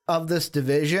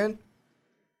division,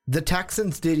 the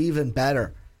Texans did even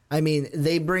better. I mean,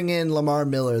 they bring in Lamar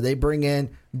Miller. They bring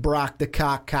in Brock the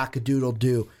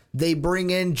Cock-a-doodle-doo. They bring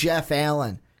in Jeff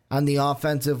Allen on the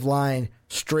offensive line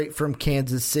straight from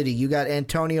Kansas City. You got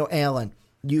Antonio Allen.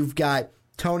 You've got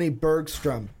Tony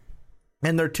Bergstrom.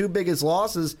 And their two biggest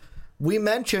losses, we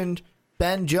mentioned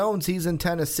Ben Jones, he's in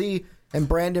Tennessee, and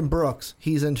Brandon Brooks,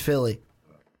 he's in Philly.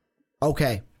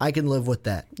 Okay, I can live with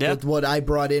that. Yep. With what I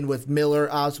brought in with Miller,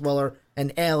 Osweiler,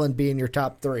 and Allen being your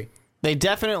top three. They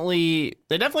definitely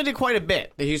did quite a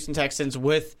bit, the Houston Texans,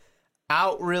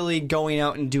 without really going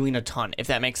out and doing a ton, if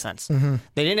that makes sense.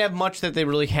 They didn't have much that they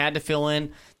really had to fill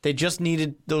in. They just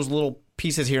needed those little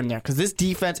pieces here and there, because this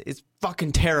defense is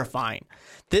fucking terrifying.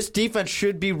 This defense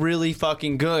should be really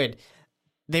fucking good.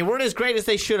 They weren't as great as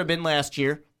they should have been last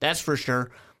year, that's for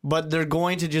sure, but they're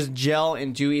going to just gel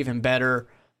and do even better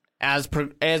as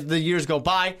the years go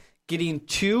by, getting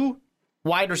two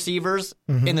wide receivers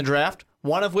in the draft,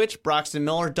 one of which, Braxton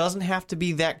Miller, doesn't have to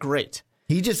be that great.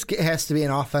 He just has to be an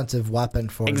offensive weapon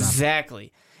for them.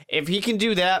 Exactly. If he can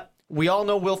do that, we all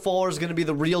know Will Fuller is going to be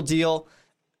the real deal.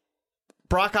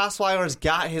 Brock Osweiler's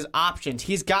got his options.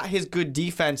 He's got his good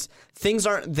defense. Things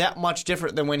aren't that much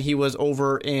different than when he was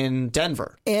over in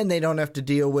Denver. And they don't have to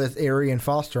deal with Arian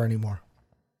Foster anymore.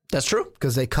 That's true.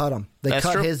 Because they cut him. They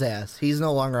cut his ass. He's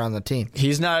no longer on the team.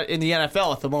 He's not in the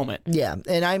NFL at the moment. Yeah.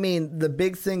 And I mean, the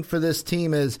big thing for this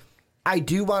team is, I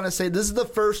do want to say this is the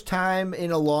first time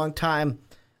in a long time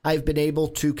I've been able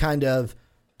to kind of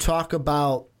talk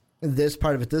about this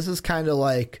part of it. This is kind of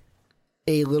like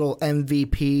a little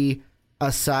MVP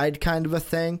aside kind of a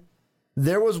thing.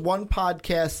 There was one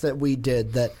podcast that we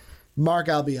did that, Mark,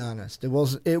 I'll be honest, it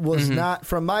was not,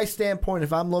 from my standpoint,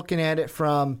 if I'm looking at it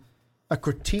from a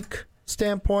critique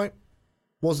standpoint,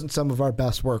 wasn't some of our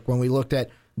best work when we looked at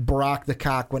Brock the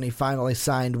Cock when he finally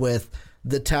signed with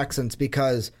the Texans,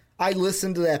 because I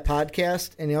listened to that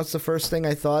podcast, and you know what's the first thing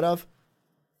I thought of?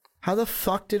 How the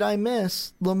fuck did I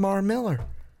miss Lamar Miller?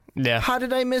 Yeah. How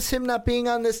did I miss him not being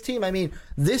on this team? I mean,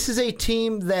 this is a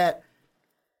team that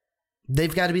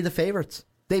they've got to be the favorites.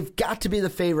 They've got to be the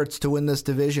favorites to win this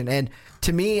division. And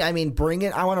to me, I mean,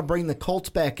 I want to bring the Colts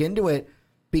back into it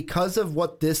because of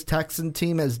what this Texan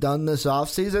team has done this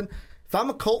offseason. If I'm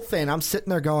a Colt fan, I'm sitting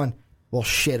there going, well,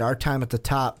 shit, our time at the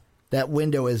top, that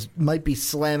window might be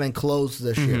slamming closed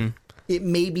this year. It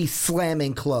may be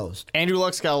slamming closed. Andrew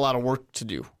Luck's got a lot of work to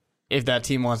do if that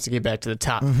team wants to get back to the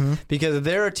top. Because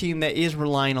they're a team that is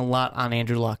relying a lot on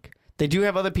Andrew Luck. They do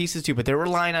have other pieces too, but they're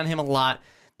relying on him a lot.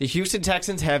 The Houston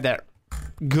Texans have that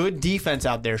good defense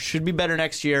out there. Should be better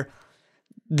next year.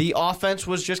 the offense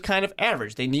was just kind of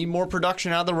average. They need more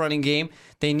production out of the running game.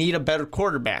 They need a better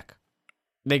quarterback.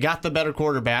 They got the better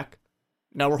quarterback.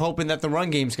 Now we're hoping that the run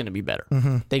game's going to be better.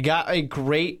 Mm-hmm. They got a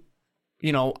great,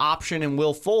 option in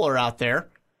Will Fuller out there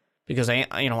because,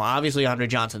 obviously Andre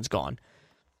Johnson's gone.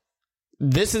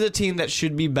 This is a team that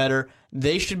should be better.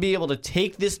 They should be able to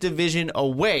take this division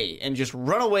away and just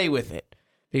run away with it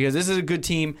because this is a good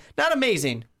team. Not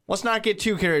amazing. Let's not get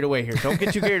too carried away here. Don't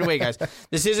get too carried away, guys.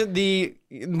 This isn't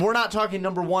we're not talking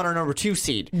number 1 or number 2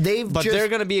 seed. They're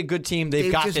going to be a good team.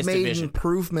 They've got this division. They've just made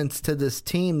improvements to this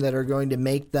team that are going to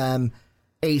make them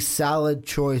a solid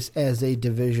choice as a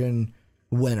division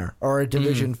winner or a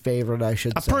division favorite, I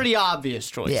should say. A pretty obvious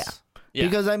choice. Yeah.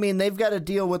 Because, they've got to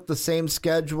deal with the same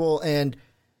schedule, and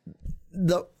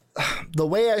the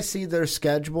way I see their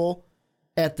schedule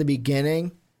at the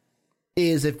beginning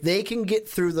is if they can get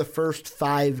through the first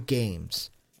 5 games,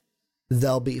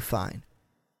 they'll be fine.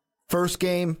 First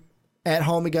game at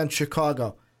home against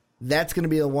Chicago, that's going to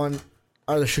be the one,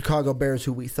 are the Chicago Bears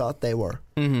who we thought they were.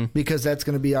 Mm-hmm. Because that's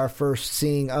going to be our first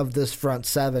seeing of this front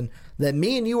 7 that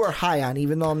me and you are high on,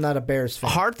 even though I'm not a Bears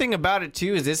fan. Hard thing about it,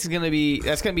 too, is that's going to be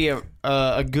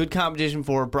a good competition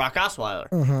for Brock Osweiler.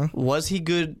 Mm-hmm. Was he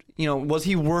good? Was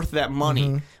he worth that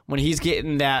money when he's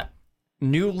getting that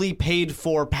newly paid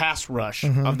for pass rush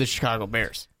of the Chicago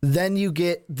Bears? Then you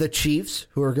get the Chiefs,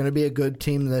 who are going to be a good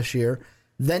team this year.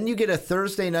 Then you get a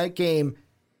Thursday night game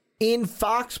in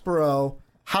Foxborough.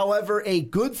 However, a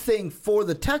good thing for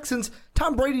the Texans,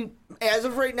 Tom Brady, as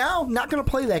of right now, not going to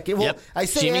play that game. Well, I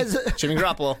say Jimmy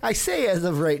Garoppolo. I say as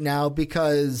of right now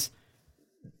because,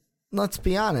 let's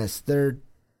be honest,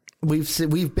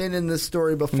 we've been in this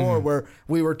story before where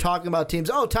we were talking about teams.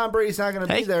 Oh, Tom Brady's not going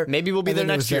to be there. Maybe we'll be there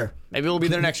next year. Maybe we'll be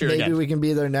there next year again. Maybe we can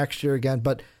be there next year again.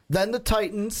 But then the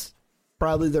Titans,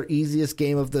 probably their easiest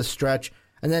game of this stretch,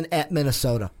 and then at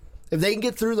Minnesota. If they can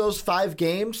get through those 5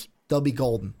 games, they'll be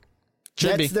golden.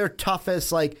 That's their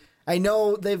toughest. I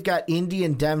know they've got Indy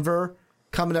and Denver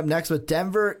coming up next, but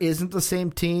Denver isn't the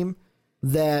same team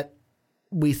that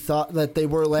we thought that they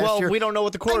were last year. Well, we don't know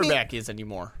what the quarterback is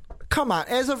anymore. Come on.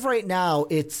 As of right now,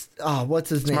 it's, what's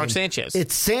his name? Mark Sanchez.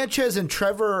 It's Sanchez and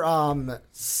Trevor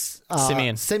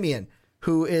Siemian,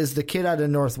 who is the kid out of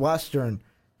Northwestern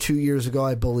 2 years ago,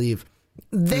 I believe.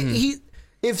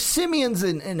 If Simeon's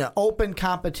in an open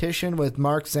competition with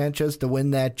Mark Sanchez to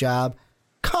win that job,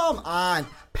 come on.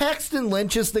 Paxton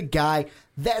Lynch is the guy.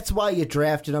 That's why you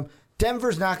drafted him.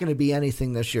 Denver's not going to be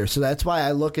anything this year. So that's why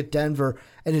I look at Denver,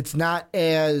 and it's not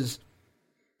as...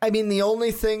 the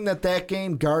only thing that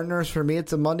game garners for me,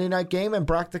 it's a Monday night game, and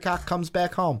Brock the Cock comes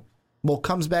back home. Well,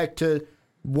 comes back to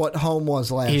what home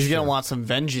was last year. He's going to want some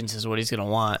vengeance is what he's going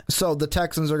to want. So the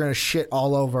Texans are going to shit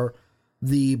all over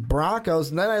the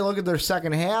Broncos. And then I look at their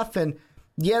second half, and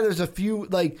yeah, there's a few,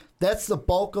 that's the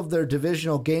bulk of their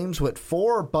divisional games with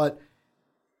 4, but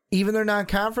even their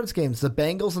non-conference games, the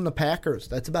Bengals and the Packers,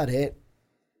 that's about it.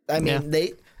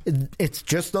 It's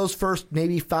just those first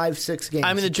maybe 5-6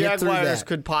 games. The Jaguars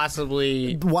could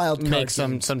possibly make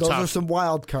some those tough. Those are some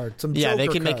wild cards. Some they can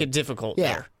cards. make it difficult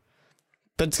there.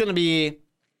 But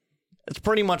it's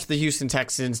pretty much the Houston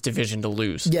Texans division to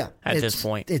lose at this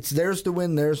point. It's theirs to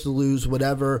win, theirs to lose.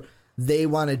 Whatever they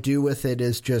want to do with it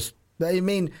is just,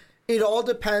 it all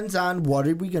depends on what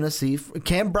are we going to see.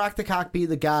 Can Brock the Cock be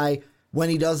the guy when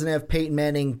he doesn't have Peyton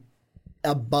Manning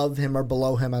above him or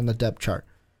below him on the depth chart?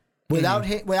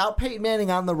 Without Peyton Manning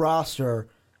on the roster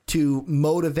to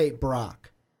motivate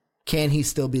Brock, can he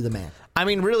still be the man?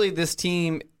 Really, this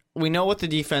team, we know what the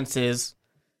defense is.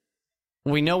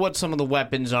 We know what some of the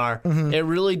weapons are. Mm-hmm. It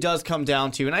really does come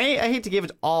down to, and I hate to give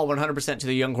it all 100% to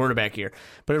the young quarterback here,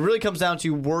 but it really comes down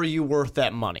to, were you worth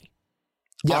that money?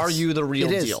 Yes, are you the real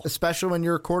deal? Especially when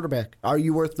you're a quarterback. Are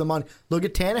you worth the money? Look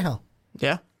at Tannehill.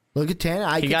 Yeah. Look at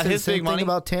Tannehill. He got his big money. Thing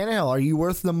about Tannehill. Are you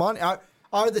worth the money?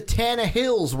 Are the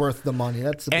Tannehills worth the money?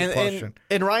 That's the big question.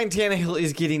 And Ryan Tannehill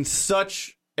is getting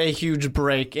such a huge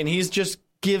break, and he's just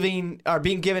being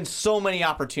given so many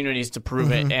opportunities to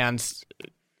prove it, and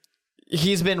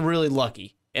he's been really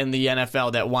lucky in the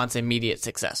NFL that wants immediate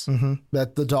success. Mm-hmm.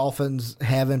 That the Dolphins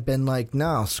haven't been like,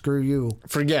 no, screw you.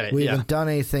 Forget it. We haven't done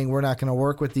anything. We're not going to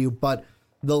work with you. But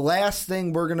the last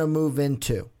thing we're going to move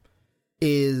into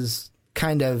is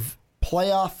kind of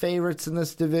playoff favorites in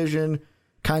this division,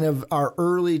 kind of our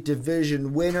early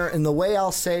division winner. And the way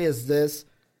I'll say is this: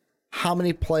 how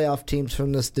many playoff teams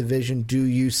from this division do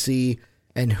you see,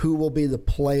 and who will be the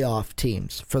playoff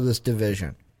teams for this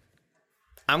division?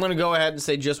 I'm going to go ahead and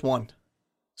say just one.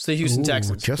 It's the Houston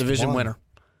Texans, division winner.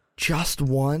 Just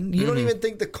one? You don't even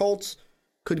think the Colts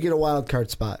could get a wild card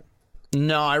spot?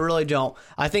 No, I really don't.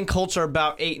 I think Colts are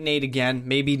about 8-8 again,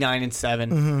 maybe 9-7.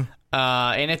 Mm-hmm.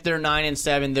 And if they're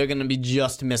 9-7, they're going to be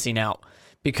just missing out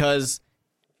because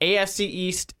AFC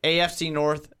East, AFC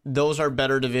North, those are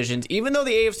better divisions. Even though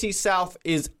the AFC South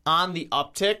is on the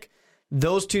uptick,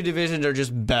 those two divisions are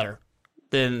just better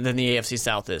than the AFC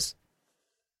South is.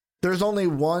 There's only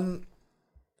one.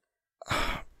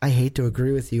 I hate to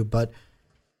agree with you, but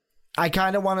I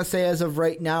kind of want to say as of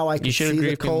right now, I can you should see agree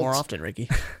the with me Colts more often, Ricky.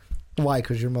 Why?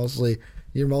 Because you're mostly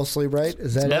right.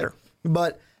 Is that better? It?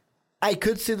 But I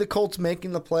could see the Colts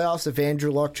making the playoffs if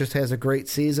Andrew Luck just has a great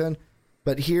season.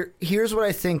 But here's what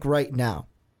I think right now: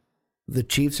 the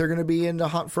Chiefs are going to be in the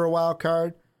hunt for a wild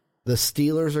card, the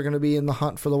Steelers are going to be in the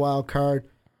hunt for the wild card,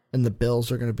 and the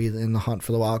Bills are going to be in the hunt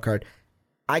for the wild card.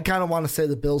 I kind of want to say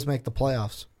the Bills make the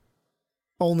playoffs.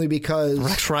 Only because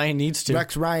Rex Ryan needs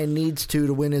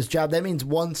to win his job. That means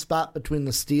one spot between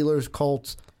the Steelers,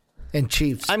 Colts, and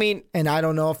Chiefs. I mean, and I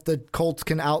don't know if the Colts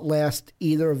can outlast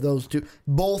either of those two.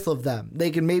 Both of them.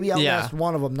 They can maybe outlast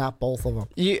one of them, not both of them.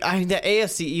 The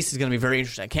AFC East is going to be very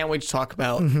interesting. I can't wait to talk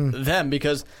about them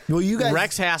because you guys,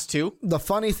 Rex has to. The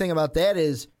funny thing about that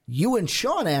is you and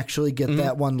Sean actually get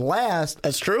that one last.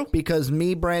 That's true. Because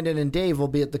me, Brandon, and Dave will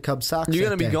be at the Cubs Sox. You're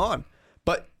going to be gone.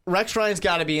 But Rex Ryan's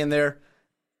got to be in there.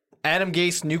 Adam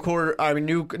Gase,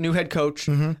 new head coach.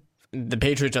 The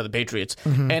Patriots are the Patriots.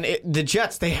 And the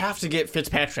Jets, they have to get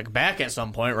Fitzpatrick back at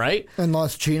some point, right?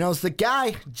 Unless Gino's the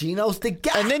guy.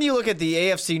 And then you look at the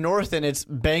AFC North, and it's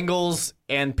Bengals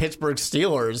and Pittsburgh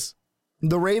Steelers.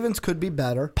 The Ravens could be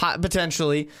better.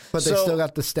 Potentially. But they still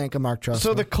got the stank of Mark Trestman.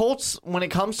 So the Colts, when it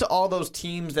comes to all those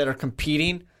teams that are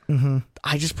competing,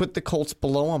 I just put the Colts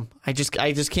below them. I just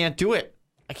can't do it.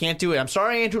 I can't do it. I'm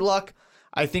sorry, Andrew Luck.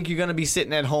 I think you're going to be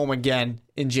sitting at home again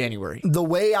in January. The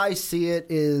way I see it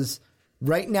is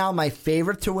right now my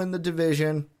favorite to win the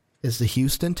division is the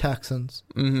Houston Texans.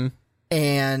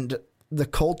 And the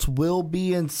Colts will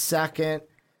be in second.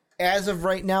 As of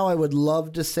right now, I would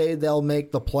love to say they'll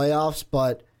make the playoffs,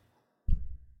 but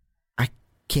I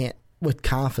can't with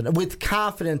confidence. With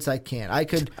confidence, I can't. I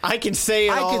can say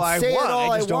it all I want.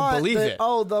 I just don't believe it.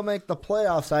 Oh, they'll make the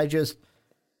playoffs.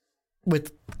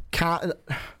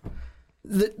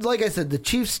 Like I said, the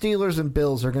Chiefs, Steelers, and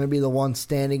Bills are going to be the ones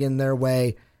standing in their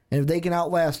way. And if they can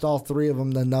outlast all three of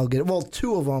them, then they'll get it. Well,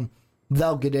 two of them,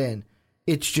 they'll get in.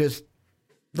 It's just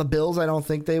the Bills, I don't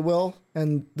think they will.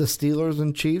 And the Steelers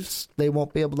and Chiefs, they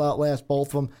won't be able to outlast both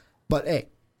of them. But, hey,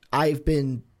 I've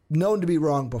been known to be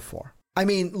wrong before. I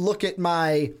mean, look at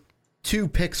my two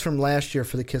picks from last year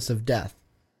for the Kiss of Death.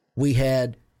 We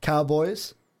had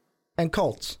Cowboys and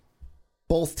Colts.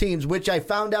 Both teams, which I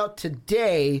found out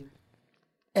today,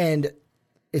 and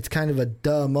it's kind of a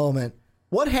duh moment.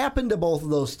 What happened to both of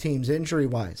those teams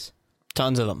injury-wise?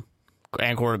 Tons of them.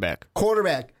 And quarterback.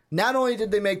 Not only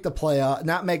did they not make the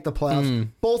playoffs,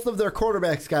 both of their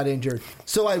quarterbacks got injured.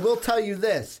 So I will tell you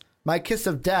this, my Kiss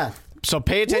of Death. So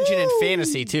pay attention in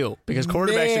fantasy, too, because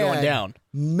quarterbacks are going down.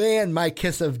 Man, my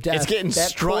Kiss of Death. It's getting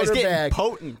strong. It's getting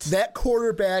potent. That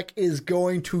quarterback is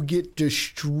going to get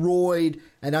destroyed,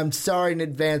 and I'm sorry in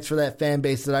advance for that fan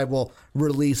base that I will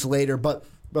release later. But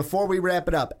before we wrap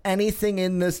it up, anything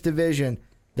in this division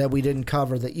that we didn't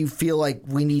cover that you feel like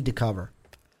we need to cover?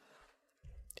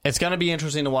 It's going to be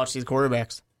interesting to watch these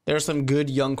quarterbacks. There are some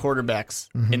good young quarterbacks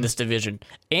in this division.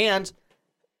 And,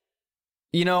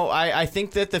 you know, I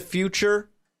think that the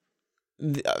future,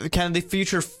 kind of the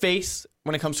future face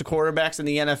when it comes to quarterbacks in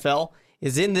the NFL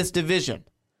is in this division.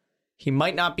 He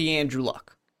might not be Andrew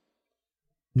Luck.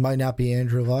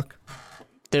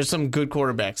 There's some good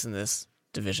quarterbacks in this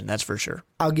division, that's for sure.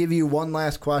 I'll give you one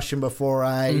last question before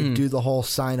I do the whole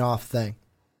sign-off thing.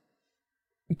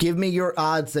 Give me your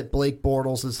odds that Blake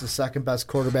Bortles is the second best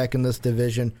quarterback in this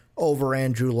division over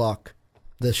Andrew Luck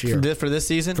this year. For this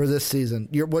season? For this season.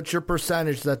 What's your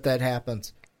percentage that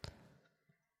happens?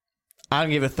 I'll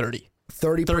give it 30.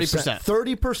 30%.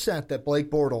 30% that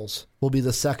Blake Bortles will be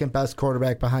the second best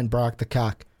quarterback behind Brock the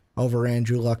Cock over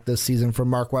Andrew Luck this season from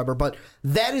Mark Weber. But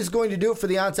that is going to do it for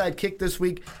the Onside Kick this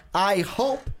week. I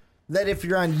hope that if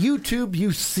you're on YouTube,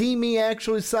 you see me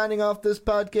actually signing off this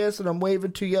podcast and I'm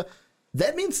waving to you.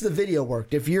 That means the video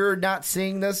worked. If you're not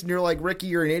seeing this and you're like, Ricky,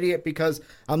 you're an idiot because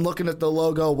I'm looking at the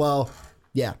logo, well,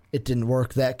 yeah, it didn't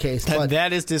work that case. But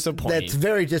that is disappointing. That's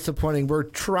very disappointing. We're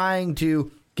trying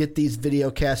to get these video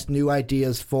casts, new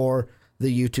ideas for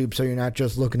the YouTube, so you're not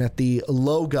just looking at the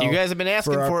logo. You guys have been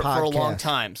asking for it for a long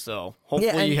time, so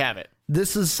hopefully you have it.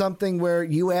 This is something where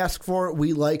you ask for it,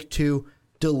 we like to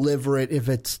deliver it if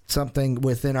it's something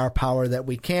within our power that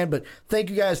we can. But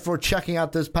thank you guys for checking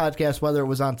out this podcast, whether it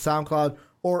was on SoundCloud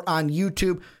or on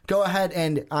YouTube. Go ahead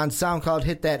and on SoundCloud,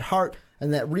 hit that heart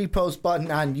and that repost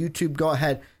button. On YouTube, go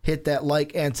ahead, hit that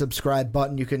like and subscribe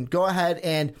button. You can go ahead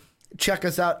and check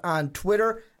us out on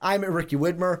Twitter. I'm at Ricky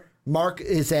Widmer. Mark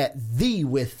is at the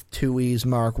with 2 E's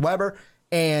Mark Weber.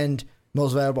 And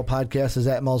Most Valuable Podcast is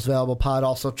at Most Valuable Pod.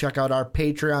 Also, check out our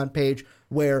Patreon page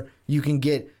where you can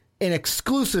get an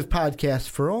exclusive podcast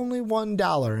for only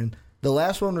 $1. And the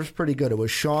last one was pretty good. It was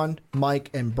Sean,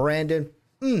 Mike, and Brandon.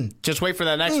 Just wait for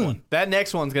that next one. That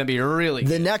next one's going to be really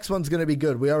good. The next one's going to be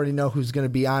good. We already know who's going to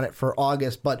be on it for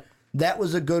August, but that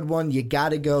was a good one. You got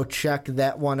to go check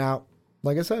that one out.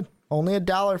 Like I said, only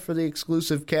 $1 for the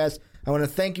exclusive cast. I want to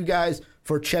thank you guys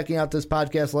for checking out this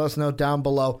podcast. Let us know down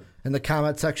below in the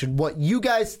comment section what you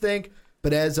guys think.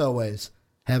 But as always,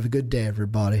 have a good day,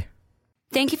 everybody.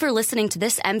 Thank you for listening to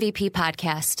this MVP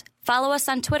podcast. Follow us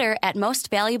on Twitter at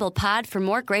Most Valuable Pod for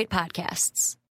more great podcasts.